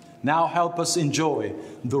 Now help us enjoy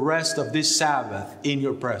the rest of this Sabbath in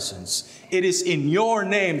your presence. It is in your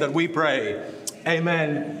name that we pray.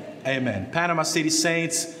 Amen. Amen. Panama City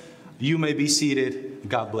Saints, you may be seated.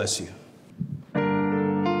 God bless you.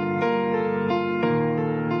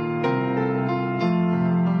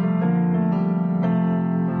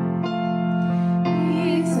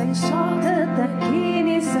 Exalted, the King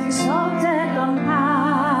is exalted on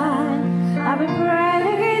high. I will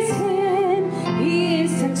praise him. He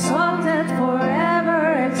is exalted,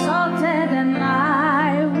 forever exalted, and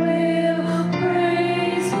I will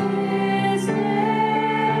praise his name.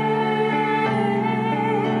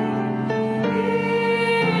 He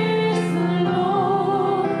is the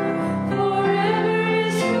Lord, forever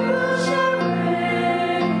his rule shall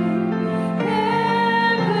reign.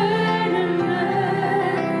 Heaven and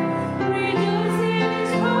earth rejoice in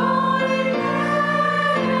his holy name.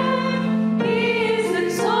 He is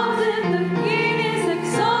exalted, the King is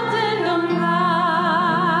exalted on high.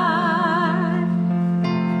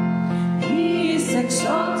 He is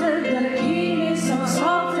exalted, the King is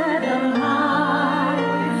exalted on high.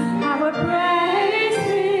 I will praise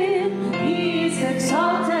him. He is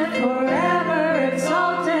exalted, forever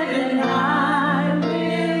exalted, and I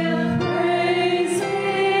will praise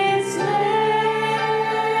his name.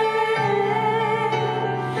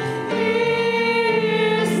 He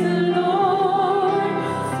is the Lord,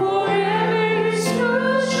 forever his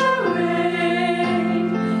rule shall reign.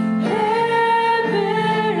 Heaven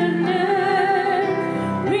and earth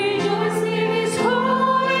rejoice in his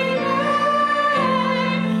holy name.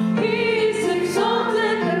 He is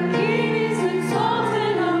exalted, the King is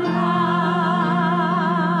exalted on high.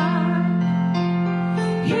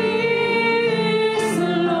 He is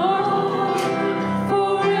the Lord,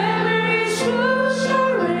 forever his rule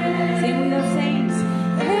shall reign. Sing with the saints.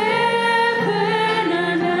 Heaven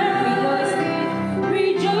and earth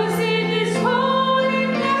rejoice in his holy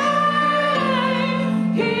name.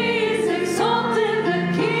 He is exalted, the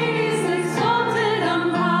King is exalted on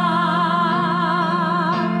high.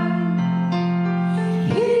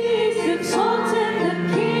 He is exalted, the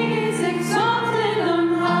King is exalted on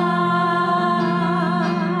high.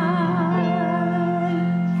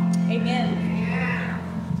 Amen.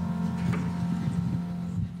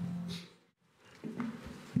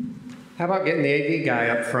 How about getting the AV guy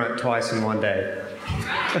up front twice in one day?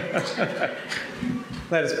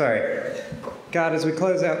 Let us pray. God, as we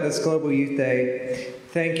close out this Global Youth Day,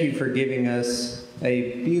 thank you for giving us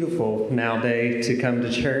a beautiful now day to come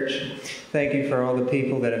to church. Thank you for all the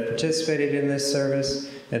people that have participated in this service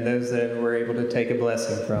and those that were able to take a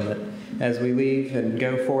blessing from it. As we leave and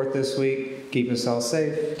go forth this week, keep us all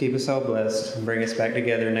safe, keep us all blessed, and bring us back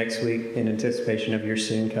together next week in anticipation of your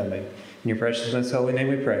soon coming. In your precious most holy name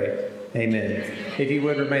we pray. Amen. If you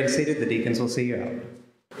would remain seated, the deacons will see you out.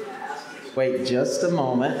 Wait just a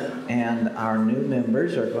moment, and our new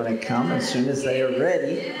members are going to come as soon as they are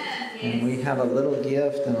ready. And we have a little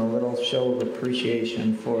gift and a little show of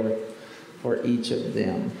appreciation for each of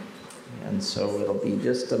them. And so it'll be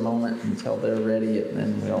just a moment until they're ready, and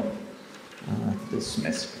then we'll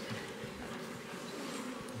dismiss.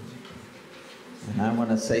 And I want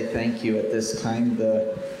to say thank you at this time,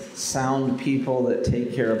 the sound people that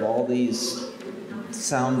take care of all these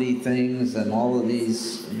soundy things and all of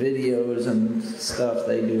these videos and stuff.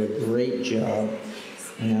 They do a great job.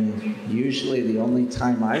 And usually the only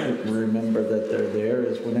time I remember that they're there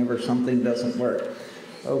is whenever something doesn't work.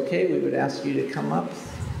 Okay, we would ask you to come up.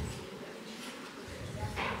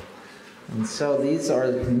 And so these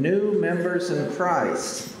are new members in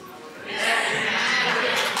Christ. So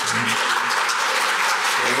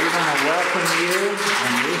we want to welcome you,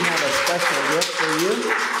 and we have a special gift for you.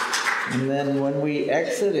 And then when we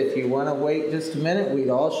exit, if you want to wait just a minute, we'd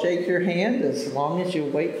all shake your hand as long as you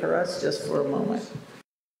wait for us just for a moment.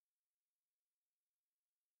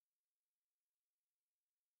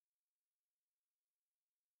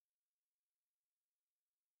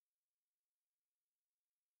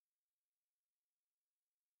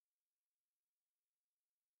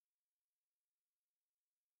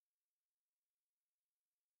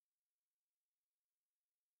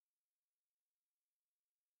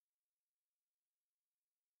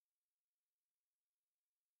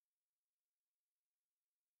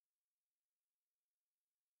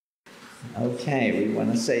 Okay, we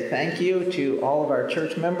want to say thank you to all of our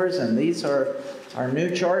church members, and these are our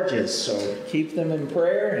new charges, so keep them in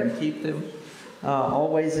prayer and keep them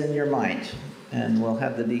always in your mind. And we'll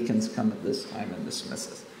have the deacons come at this time and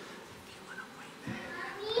dismiss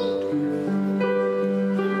us.